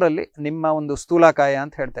ಕೆಲವರಲ್ಲಿ ನಿಮ್ಮ ಒಂದು ಸ್ಥೂಲಕಾಯ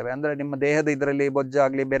ಅಂತ ಹೇಳ್ತೇವೆ, ಅಂದರೆ ನಿಮ್ಮ ದೇಹದ ಇದರಲ್ಲಿ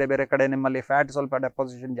ಬೊಜ್ಜಾಗಲಿ ಬೇರೆ ಬೇರೆ ಕಡೆ ನಿಮ್ಮಲ್ಲಿ ಫ್ಯಾಟ್ ಸ್ವಲ್ಪ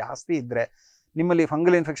ಡೆಪಾಸಿಷನ್ ಜಾಸ್ತಿ ಇದ್ದರೆ, ನಿಮ್ಮಲ್ಲಿ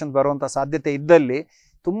ಫಂಗಲ್ ಇನ್ಫೆಕ್ಷನ್ ಬರುವಂಥ ಸಾಧ್ಯತೆ ಇದ್ದಲ್ಲಿ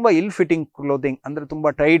ತುಂಬ ಇಲ್ ಫಿಟ್ಟಿಂಗ್ ಕ್ಲೋತಿಂಗ್, ಅಂದರೆ ತುಂಬ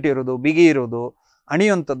ಟೈಟ್ ಇರೋದು, ಬಿಗಿ ಇರೋದು,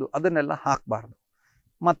 ಅಣಿಯುವಂಥದ್ದು ಅದನ್ನೆಲ್ಲ ಹಾಕಬಾರ್ದು.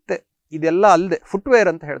 ಮತ್ತು ಇದೆಲ್ಲ ಅಲ್ಲದೆ ಫುಟ್ವೇರ್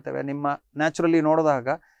ಅಂತ ಹೇಳ್ತೇವೆ. ನಿಮ್ಮ ನ್ಯಾಚುರಲಿ ನೋಡಿದಾಗ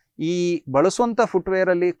ಈ ಬಳಸುವಂಥ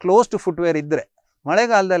ಫುಟ್ವೇರಲ್ಲಿ ಕ್ಲೋಸ್ಡ್ ಫುಟ್ವೇರ್ ಇದ್ದರೆ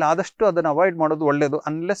ಮಳೆಗಾಲದಲ್ಲಿ ಆದಷ್ಟು ಅದನ್ನು ಅವಾಯ್ಡ್ ಮಾಡೋದು ಒಳ್ಳೆಯದು,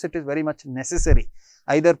 unless it is very much necessary,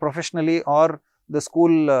 either professionally are the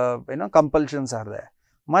school compulsions are they.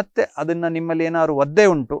 ಮತ್ತು ಅದನ್ನು ನಿಮ್ಮಲ್ಲಿ ಏನಾದ್ರು ಒದ್ದೆ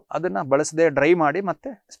ಉಂಟು ಅದನ್ನು ಬಳಸದೆ ಡ್ರೈ ಮಾಡಿ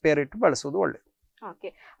ಮತ್ತೆ ಸ್ಪೇರ್ ಇಟ್ಟು ಬಳಸೋದು ಒಳ್ಳೆಯದು. ಓಕೆ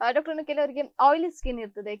ಡಾಕ್ಟರ್, ಕೆಲವರಿಗೆ ಆಯಿಲಿ ಸ್ಕಿನ್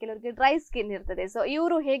ಇರ್ತದೆ, ಕೆಲವರಿಗೆ ಡ್ರೈ ಸ್ಕಿನ್ ಇರ್ತದೆ, ಸೊ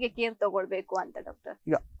ಇವರು ಹೇಗೆ ಕೇರ್ ತಗೊಳ್ಬೇಕು ಅಂತ ಡಾಕ್ಟರ್?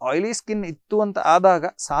 ಈಗ ಆಯಿಲಿ ಸ್ಕಿನ್ ಇತ್ತು ಅಂತ ಆದಾಗ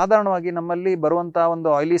ಸಾಧಾರಣವಾಗಿ ನಮ್ಮಲ್ಲಿ ಬರುವಂಥ ಒಂದು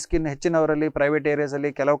ಆಯಿಲಿ ಸ್ಕಿನ್ ಹೆಚ್ಚಿನವರಲ್ಲಿ ಪ್ರೈವೇಟ್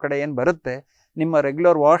ಏರಿಯಾಸಲ್ಲಿ ಕೆಲವು ಕಡೆ ಏನು ಬರುತ್ತೆ, ನಿಮ್ಮ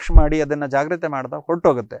ರೆಗ್ಯುಲರ್ ವಾಶ್ ಮಾಡಿ ಅದನ್ನು ಜಾಗ್ರತೆ ಮಾಡಿದಾಗ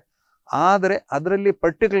ಹೊರಟೋಗುತ್ತೆ. ಆದರೆ ಅದರಲ್ಲಿ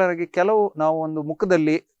ಪರ್ಟಿಕ್ಯುಲರ್ ಆಗಿ ಕೆಲವು ನಾವು ಒಂದು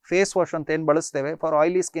ಮುಖದಲ್ಲಿ ಫೇಸ್ ವಾಶ್ ಅಂತ ಏನು ಬಳಸ್ತೇವೆ ಫಾರ್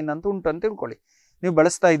ಆಯಿಲಿ ಸ್ಕಿನ್ ಅಂತ ಉಂಟು ಅಂತ ತಿಳ್ಕೊಳ್ಳಿ, ನೀವು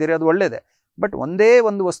ಬಳಸ್ತಾ ಇದ್ದೀರಿ, ಅದು ಒಳ್ಳೆಯದೇ. ಬಟ್ ಒಂದೇ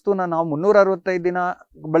ಒಂದು ವಸ್ತುನ ನಾವು 365 ದಿನ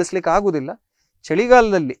ಬಳಸಲಿಕ್ಕೆ ಆಗೋದಿಲ್ಲ.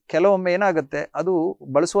 ಚಳಿಗಾಲದಲ್ಲಿ ಕೆಲವೊಮ್ಮೆ ಏನಾಗುತ್ತೆ, ಅದು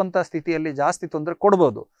ಬಳಸುವಂಥ ಸ್ಥಿತಿಯಲ್ಲಿ ಜಾಸ್ತಿ ತೊಂದರೆ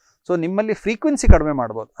ಕೊಡ್ಬೋದು. ಸೊ ನಿಮ್ಮಲ್ಲಿ ಫ್ರೀಕ್ವೆನ್ಸಿ ಕಡಿಮೆ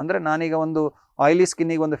ಮಾಡ್ಬೋದು. ಅಂದರೆ ನಾನೀಗ ಒಂದು ಆಯಿಲಿ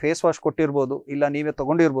ಸ್ಕಿನ್ನಿಗೆ ಒಂದು ಫೇಸ್ ವಾಶ್ ಕೊಟ್ಟಿರ್ಬೋದು, ಇಲ್ಲ ನೀವೇ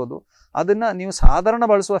ತೊಗೊಂಡಿರ್ಬೋದು, ಅದನ್ನು ನೀವು ಸಾಧಾರಣ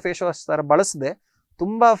ಬಳಸುವ ಫೇಸ್ ವಾಶ್ ಥರ ಬಳಸದೆ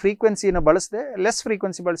ತುಂಬ ಫ್ರೀಕ್ವೆನ್ಸಿನ ಬಳಸದೆ ಲೆಸ್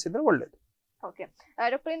ಫ್ರೀಕ್ವೆನ್ಸಿ ಬಳಸಿದ್ರೆ ಒಳ್ಳೆಯದು. ಓಕೆ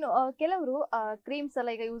ಡಾಕ್ಟರ್, ಇನ್ನು ಕೆಲವರು ಕ್ರೀಮ್ಸ್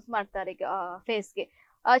ಎಲ್ಲ ಈಗ ಯೂಸ್ ಮಾಡ್ತಾರೆ ಫೇಸ್ಗೆ,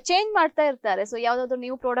 ಚೇಂಜ್ ಮಾಡ್ತಾ ಇರ್ತಾರೆ. ಸೊ ಯಾವ್ದಾದ್ರು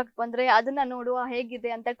ನ್ಯೂ ಪ್ರಾಡಕ್ಟ್ ಬಂದ್ರೆ ಅದನ್ನ ನೋಡುವ ಹೇಗಿದೆ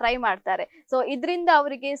ಅಂತ ಟ್ರೈ ಮಾಡ್ತಾರೆ. ಸೊ ಇದರಿಂದ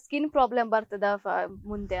ಅವರಿಗೆ ಸ್ಕಿನ್ ಪ್ರಾಬ್ಲಮ್ ಬರ್ತದ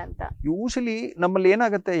ಮುಂದೆ ಅಂತ? ಯೂಶಲಿ ನಮ್ಮಲ್ಲಿ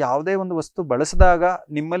ಏನಾಗುತ್ತೆ, ಯಾವುದೇ ಒಂದು ವಸ್ತು ಬಳಸಿದಾಗ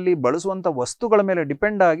ನಿಮ್ಮಲ್ಲಿ ಬಳಸುವಂಥ ವಸ್ತುಗಳ ಮೇಲೆ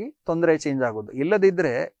ಡಿಪೆಂಡ್ ಆಗಿ ತೊಂದರೆ ಚೇಂಜ್ ಆಗೋದು.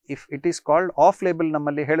 ಇಲ್ಲದಿದ್ದರೆ if it is called of label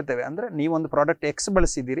ನಮ್ಮಲ್ಲಿ ಹೇಳ್ತೇವೆ, ಅಂದರೆ ನೀವೊಂದು ಪ್ರಾಡಕ್ಟ್ ಎಕ್ಸ್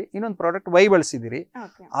ಬಳಸಿದ್ದೀರಿ, ಇನ್ನೊಂದು ಪ್ರಾಡಕ್ಟ್ ವೈ ಬಳಸಿದ್ದೀರಿ,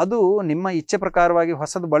 ಅದು ನಿಮ್ಮ ಇಚ್ಛೆ ಪ್ರಕಾರವಾಗಿ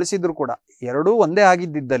ಹೊಸದು ಬಳಸಿದ್ರು ಕೂಡ ಎರಡೂ ಒಂದೇ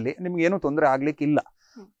ಆಗಿದ್ದಲ್ಲಿ ನಿಮ್ಗೇನು ತೊಂದರೆ ಆಗ್ಲಿಕ್ಕಿಲ್ಲ.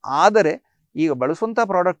 ಆದರೆ ಈಗ ಬಳಸುವಂಥ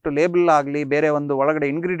ಪ್ರಾಡಕ್ಟ್ ಲೇಬಲ್ ಆಗಲಿ ಬೇರೆ ಒಂದು ಒಳಗಡೆ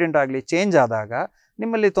ಇಂಗ್ರೀಡಿಯೆಂಟ್ ಆಗಲಿ ಚೇಂಜ್ ಆದಾಗ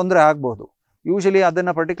ನಿಮ್ಮಲ್ಲಿ ತೊಂದರೆ ಆಗ್ಬೋದು. ಯೂಶಲಿ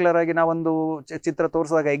ಅದನ್ನು ಪರ್ಟಿಕ್ಯುಲರ್ ಆಗಿ ನಾವೊಂದು ಚಿತ್ರ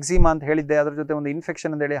ತೋರಿಸಿದಾಗ ಎಕ್ಸಿಮಾ ಅಂತ ಹೇಳಿದ್ದೆ, ಅದ್ರ ಜೊತೆ ಒಂದು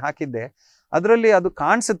ಇನ್ಫೆಕ್ಷನ್ ಅಂತ ಹೇಳಿ ಹಾಕಿದ್ದೆ, ಅದರಲ್ಲಿ ಅದು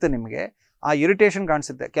ಕಾಣಿಸುತ್ತೆ, ನಿಮಗೆ ಆ ಇರಿಟೇಷನ್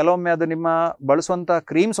ಕಾಣಿಸುತ್ತೆ. ಕೆಲವೊಮ್ಮೆ ಅದು ನಿಮ್ಮ ಬಳಸುವಂಥ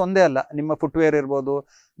ಕ್ರೀಮ್ಸ್ ಒಂದೇ ಅಲ್ಲ, ನಿಮ್ಮ ಫುಟ್ವೇರ್ ಇರ್ಬೋದು,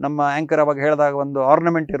 ನಮ್ಮ ಆ್ಯಂಕರ್ ಅವಾಗ ಹೇಳಿದಾಗ ಒಂದು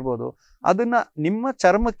ಆರ್ನಮೆಂಟ್ ಇರ್ಬೋದು, ಅದನ್ನು ನಿಮ್ಮ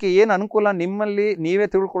ಚರ್ಮಕ್ಕೆ ಏನು ಅನುಕೂಲ ನಿಮ್ಮಲ್ಲಿ ನೀವೇ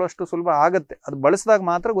ತಿಳ್ಕೊಳ್ಳೋಷ್ಟು ಸುಲಭ ಆಗುತ್ತೆ, ಅದು ಬಳಸಿದಾಗ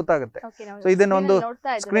ಮಾತ್ರ ಗೊತ್ತಾಗುತ್ತೆ. ಸೊ ಇದನ್ನ ಒಂದು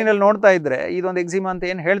ಸ್ಕ್ರೀನಲ್ಲಿ ನೋಡ್ತಾ ಇದ್ರೆ ಇದೊಂದು ಎಕ್ಸಿಮಾ ಅಂತ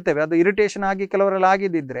ಏನು ಹೇಳ್ತೇವೆ, ಅದು ಇರಿಟೇಷನ್ ಆಗಿ ಕೆಲವರೆಲ್ಲ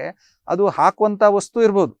ಆಗಿದ್ದಿದ್ರೆ ಅದು ಹಾಕುವಂಥ ವಸ್ತು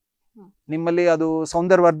ಇರ್ಬೋದು, ನಿಮ್ಮಲ್ಲಿ ಅದು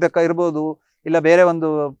ಸೌಂದರ್ಯವರ್ಧಕ ಇರ್ಬೋದು, ಇಲ್ಲ ಬೇರೆ ಒಂದು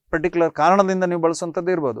ಪರ್ಟಿಕ್ಯುಲರ್ ಕಾರಣದಿಂದ ನೀವು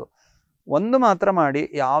ಬಳಸುವಂಥದ್ದು ಇರ್ಬೋದು. ಒಂದು ಮಾತ್ರ ಮಾಡಿ,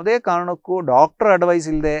 ಯಾವುದೇ ಕಾರಣಕ್ಕೂ ಡಾಕ್ಟರ್ ಅಡ್ವೈಸ್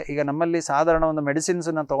ಇಲ್ಲದೆ, ಈಗ ನಮ್ಮಲ್ಲಿ ಸಾಧಾರಣ ಒಂದು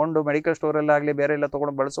ಮೆಡಿಸಿನ್ಸನ್ನು ತೊಗೊಂಡು ಮೆಡಿಕಲ್ ಸ್ಟೋರಲ್ಲಾಗಲಿ ಬೇರೆ ಎಲ್ಲ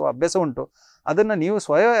ತೊಗೊಂಡು ಬಳಸುವ ಅಭ್ಯಾಸ ಉಂಟು. ಅದನ್ನು ನೀವು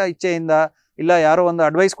ಸ್ವಯಂ ಇಚ್ಛೆಯಿಂದ ಇಲ್ಲ ಯಾರೋ ಒಂದು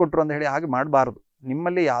ಅಡ್ವೈಸ್ ಕೊಟ್ಟರು ಅಂತ ಹೇಳಿ ಹಾಗೆ ಮಾಡಬಾರ್ದು.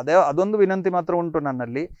 ನಿಮ್ಮಲ್ಲಿ ಯಾವುದೇ ಅದೊಂದು ವಿನಂತಿ ಮಾತ್ರ ಉಂಟು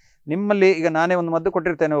ನನ್ನಲ್ಲಿ, ನಿಮ್ಮಲ್ಲಿ ಈಗ ನಾನೇ ಒಂದು ಮದ್ದು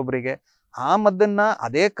ಕೊಟ್ಟಿರ್ತೇನೆ ಒಬ್ಬರಿಗೆ, ಆ ಮದ್ದನ್ನು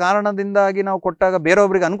ಅದೇ ಕಾರಣದಿಂದಾಗಿ ನಾವು ಕೊಟ್ಟಾಗ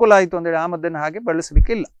ಬೇರೊಬ್ಬರಿಗೆ ಅನುಕೂಲ ಆಯಿತು ಅಂತೇಳಿ ಆ ಮದ್ದನ್ನು ಹಾಗೆ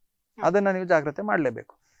ಬಳಸಲಿಕ್ಕಿಲ್ಲ, ಅದನ್ನು ನೀವು ಜಾಗ್ರತೆ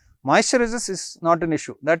ಮಾಡಲೇಬೇಕು. Moisturisers is not an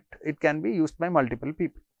issue, that it can be used by multiple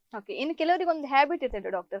people. Okay, ಇನ್ನು ಕೆಲವರಿಗೆ ಒಂದು ಹ್ಯಾಬಿಟ್ ಇರ್ತದೆ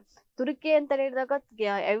ಡಾಕ್ಟರ್, ತುರಿಕೆ ಅಂತ ಹೇಳಿದಾಗ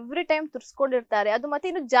ಎವ್ರಿ ಟೈಮ್ ತುರ್ಸ್ಕೊಂಡಿರ್ತಾರೆ, ಅದು ಮತ್ತೆ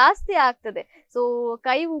ಇನ್ನು ಜಾಸ್ತಿ ಆಗ್ತದೆ. ಸೊ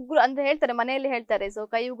ಕೈ ಉಗುರು ಅಂತ ಹೇಳ್ತಾರೆ, ಮನೆಯಲ್ಲಿ ಹೇಳ್ತಾರೆ, ಸೊ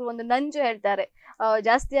ಕೈ ಉಗುರು ಒಂದು ನಂಜು ಹೇಳ್ತಾರೆ,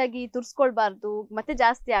 ಜಾಸ್ತಿಯಾಗಿ ತುರ್ಸ್ಕೊಳ್ಬಾರ್ದು ಮತ್ತೆ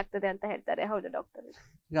ಜಾಸ್ತಿ ಆಗ್ತದೆ ಅಂತ ಹೇಳ್ತಾರೆ. ಹೌದಾ ಡಾಕ್ಟರ್?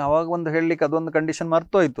 ಈಗ ಅವಾಗ ಒಂದು ಹೇಳಲಿಕ್ಕೆ ಅದೊಂದು ಕಂಡೀಷನ್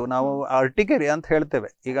ಮರ್ತೋಯ್ತು, ನಾವು ಅರ್ಟಿಕರಿ ಅಂತ ಹೇಳ್ತೇವೆ.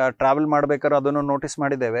 ಈಗ ಟ್ರಾವೆಲ್ ಮಾಡ್ಬೇಕಾದ್ರೆ ಅದನ್ನು ನೋಟಿಸ್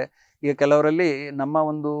ಮಾಡಿದ್ದೇವೆ. ಈಗ ಕೆಲವರಲ್ಲಿ ನಮ್ಮ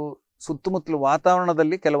ಒಂದು ಸುತ್ತಮುತ್ತಲು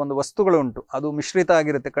ವಾತಾವರಣದಲ್ಲಿ ಕೆಲವೊಂದು ವಸ್ತುಗಳು ಉಂಟು, ಅದು ಮಿಶ್ರಿತ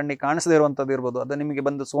ಆಗಿರುತ್ತೆ, ಕಣ್ಣಿಗೆ ಕಾಣಿಸದೇ ಇರುವಂಥದ್ದು ಇರ್ಬೋದು, ಅದು ನಿಮಗೆ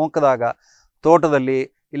ಬಂದು ಸೋಂಕದಾಗ ತೋಟದಲ್ಲಿ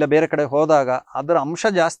ಇಲ್ಲ ಬೇರೆ ಕಡೆ ಹೋದಾಗ ಅದರ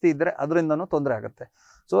ಅಂಶ ಜಾಸ್ತಿ ಇದ್ದರೆ ಅದರಿಂದನೂ ತೊಂದರೆ ಆಗುತ್ತೆ.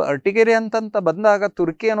 ಸೊ ಅರ್ಟಿಕೇರಿ ಅಂತಂತ ಬಂದಾಗ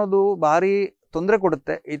ತುರ್ಕಿ ಅನ್ನೋದು ಭಾರಿ ತೊಂದರೆ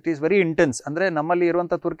ಕೊಡುತ್ತೆ. ಇಟ್ ಈಸ್ ವೆರಿ ಇಂಟೆನ್ಸ್, ಅಂದರೆ ನಮ್ಮಲ್ಲಿ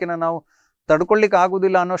ಇರುವಂಥ ತುರ್ಕಿನ ನಾವು ತಡ್ಕೊಳ್ಳಿಕ್ಕೆ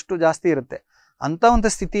ಆಗೋದಿಲ್ಲ ಅನ್ನೋಷ್ಟು ಜಾಸ್ತಿ ಇರುತ್ತೆ. ಅಂಥ ಒಂದು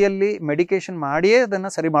ಸ್ಥಿತಿಯಲ್ಲಿ ಮೆಡಿಕೇಷನ್ ಮಾಡಿಯೇ ಅದನ್ನು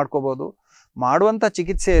ಸರಿ ಮಾಡ್ಕೋಬೋದು. ಮಾಡುವಂಥ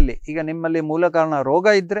ಚಿಕಿತ್ಸೆಯಲ್ಲಿ ಈಗ ನಿಮ್ಮಲ್ಲಿ ಮೂಲ ಕಾರಣ ರೋಗ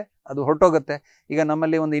ಇದ್ದರೆ ಅದು ಹೊರಟೋಗುತ್ತೆ. ಈಗ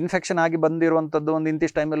ನಮ್ಮಲ್ಲಿ ಒಂದು ಇನ್ಫೆಕ್ಷನ್ ಆಗಿ ಬಂದಿರುವಂಥದ್ದು ಒಂದು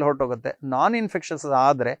ಇಂತಿಷ್ಟು ಟೈಮಲ್ಲಿ ಹೊರಟೋಗುತ್ತೆ. ನಾನ್ ಇನ್ಫೆಕ್ಷನ್ಸ್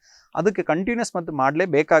ಆದರೆ ಅದಕ್ಕೆ ಕಂಟಿನ್ಯೂಸ್ ಮದ್ದು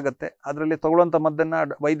ಮಾಡಲೇಬೇಕಾಗತ್ತೆ. ಅದರಲ್ಲಿ ತಗೊಳ್ಳುವಂಥ ಮದ್ದನ್ನು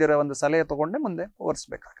ವೈದ್ಯರ ಒಂದು ಸಲಹೆ ತೊಗೊಂಡೆ ಮುಂದೆ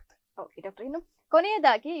ಓಡಿಸ್ಬೇಕಾಗತ್ತೆ. ಓಕೆ ಡಾಕ್ಟರ್, ಇನ್ನು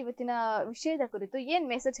ಕೊನೆಯದಾಗಿ ಇವತ್ತಿನ ವಿಷಯದ ಕುರಿತು ಏನು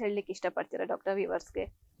ಮೆಸೇಜ್ ಹೇಳಲಿಕ್ಕೆ ಇಷ್ಟಪಡ್ತೀರಾ ಡಾಕ್ಟರ್ ವ್ಯೂವರ್ಸ್ಗೆ?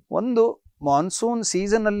 ಒಂದು, ಮಾನ್ಸೂನ್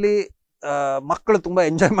ಸೀಸನಲ್ಲಿ ಮಕ್ಕಳು ತುಂಬ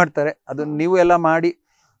ಎಂಜಾಯ್ ಮಾಡ್ತಾರೆ, ಅದನ್ನು ನೀವು ಎಲ್ಲ ಮಾಡಿ.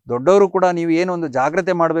 ದೊಡ್ಡವರು ಕೂಡ ನೀವು ಏನೊಂದು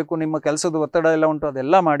ಜಾಗ್ರತೆ ಮಾಡಬೇಕು, ನಿಮ್ಮ ಕೆಲಸದ ಒತ್ತಡ ಎಲ್ಲ ಉಂಟು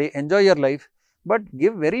ಅದೆಲ್ಲ ಮಾಡಿ, enjoy your life, but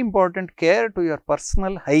give very important care to your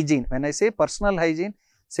personal hygiene. When I say personal hygiene,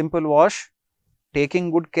 simple wash, taking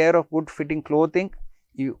good care of good fitting clothing.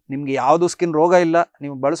 ನಿಮಗೆ ಯಾವುದು ಸ್ಕಿನ್ ರೋಗ ಇಲ್ಲ,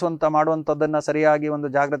 ನೀವು ಬಳಸುವಂಥ ಮಾಡುವಂಥದ್ದನ್ನು ಸರಿಯಾಗಿ ಒಂದು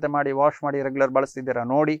ಜಾಗ್ರತೆ ಮಾಡಿ ವಾಶ್ ಮಾಡಿ ರೆಗ್ಯುಲರ್ ಬಳಸ್ತಿದ್ದೀರಾ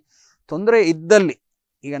ನೋಡಿ. ತೊಂದರೆ ಇದ್ದಲ್ಲಿ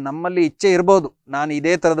ಈಗ ನಮ್ಮಲ್ಲಿ ಇಚ್ಛೆ ಇರ್ಬೋದು, ನಾನು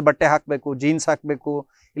ಇದೇ ಥರದ ಬಟ್ಟೆ ಹಾಕಬೇಕು, ಜೀನ್ಸ್ ಹಾಕಬೇಕು,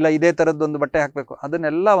 ಇಲ್ಲ ಇದೇ ಥರದ್ದೊಂದು ಬಟ್ಟೆ ಹಾಕಬೇಕು,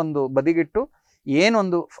 ಅದನ್ನೆಲ್ಲ ಒಂದು ಬದಿಗಿಟ್ಟು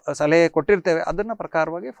ಏನೊಂದು ಸಲಹೆ ಕೊಟ್ಟಿರ್ತೇವೆ ಅದನ್ನು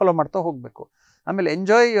ಪ್ರಕಾರವಾಗಿ ಫಾಲೋ ಮಾಡ್ತಾ ಹೋಗಬೇಕು. ಆಮೇಲೆ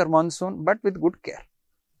enjoy your monsoon but with good care.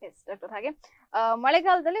 S doctor. ಹಾಗೆ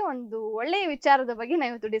ಮಳೆಗಾಲದಲ್ಲಿ ಒಂದು ಒಳ್ಳೆಯ ವಿಚಾರದ ಬಗ್ಗೆ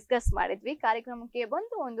ನಾವು ಇವತ್ತು ಡಿಸ್ಕಸ್ ಮಾಡಿದ್ವಿ. ಕಾರ್ಯಕ್ರಮಕ್ಕೆ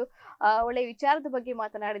ಬಂದು ಒಂದು ಒಳ್ಳೆಯ ವಿಚಾರದ ಬಗ್ಗೆ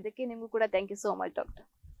ಮಾತನಾಡಿದ್ದಕ್ಕೆ ನಿಮಗೂ ಕೂಡ thank you so much doctor.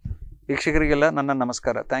 ವೀಕ್ಷಕರಿಗೆಲ್ಲ ನನ್ನ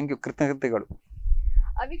ನಮಸ್ಕಾರ, ಥ್ಯಾಂಕ್ ಯು, ಕೃತಜ್ಞತೆಗಳು.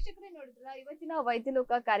 ವೀಕ್ಷಕರೇ ನೋಡಿದ್ರಲ್ಲ, ಇವತ್ತಿನ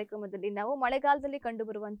ವೈದ್ಯಲೋಕ ಕಾರ್ಯಕ್ರಮದಲ್ಲಿ ನಾವು ಮಳೆಗಾಲದಲ್ಲಿ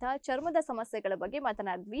ಕಂಡುಬರುವಂತಹ ಚರ್ಮದ ಸಮಸ್ಯೆಗಳ ಬಗ್ಗೆ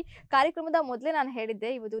ಮಾತನಾಡಿದ್ವಿ. ಕಾರ್ಯಕ್ರಮದ ಮೊದಲೇ ನಾನು ಹೇಳಿದ್ದೆ,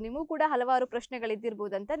 ಇವತ್ತು ನಿಮಗೂ ಕೂಡ ಹಲವಾರು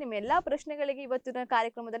ಪ್ರಶ್ನೆಗಳಿದ್ದಿರ್ಬೋದು ಅಂತ. ನಿಮ್ಮ ಎಲ್ಲಾ ಪ್ರಶ್ನೆಗಳಿಗೆ ಇವತ್ತಿನ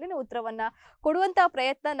ಕಾರ್ಯಕ್ರಮದಲ್ಲಿ ನಾವು ಉತ್ತರವನ್ನ ಕೊಡುವಂತಹ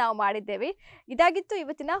ಪ್ರಯತ್ನ ನಾವು ಮಾಡಿದ್ದೇವೆ. ಇದಾಗಿತ್ತು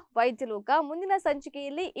ಇವತ್ತಿನ ವೈದ್ಯಲೋಕ. ಮುಂದಿನ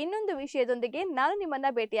ಸಂಚಿಕೆಯಲ್ಲಿ ಇನ್ನೊಂದು ವಿಷಯದೊಂದಿಗೆ ನಾನು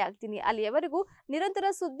ನಿಮ್ಮನ್ನ ಭೇಟಿ ಆಗ್ತೀನಿ. ಅಲ್ಲಿಯವರೆಗೂ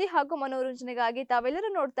ನಿರಂತರ ಸುದ್ದಿ ಹಾಗೂ ಮನೋರಂಜನೆಗಾಗಿ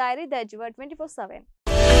ತಾವೆಲ್ಲರೂ ನೋಡ್ತಾ ಇರಿ ದೈಜಿವರ್ಲ್ಡ್ 24/7.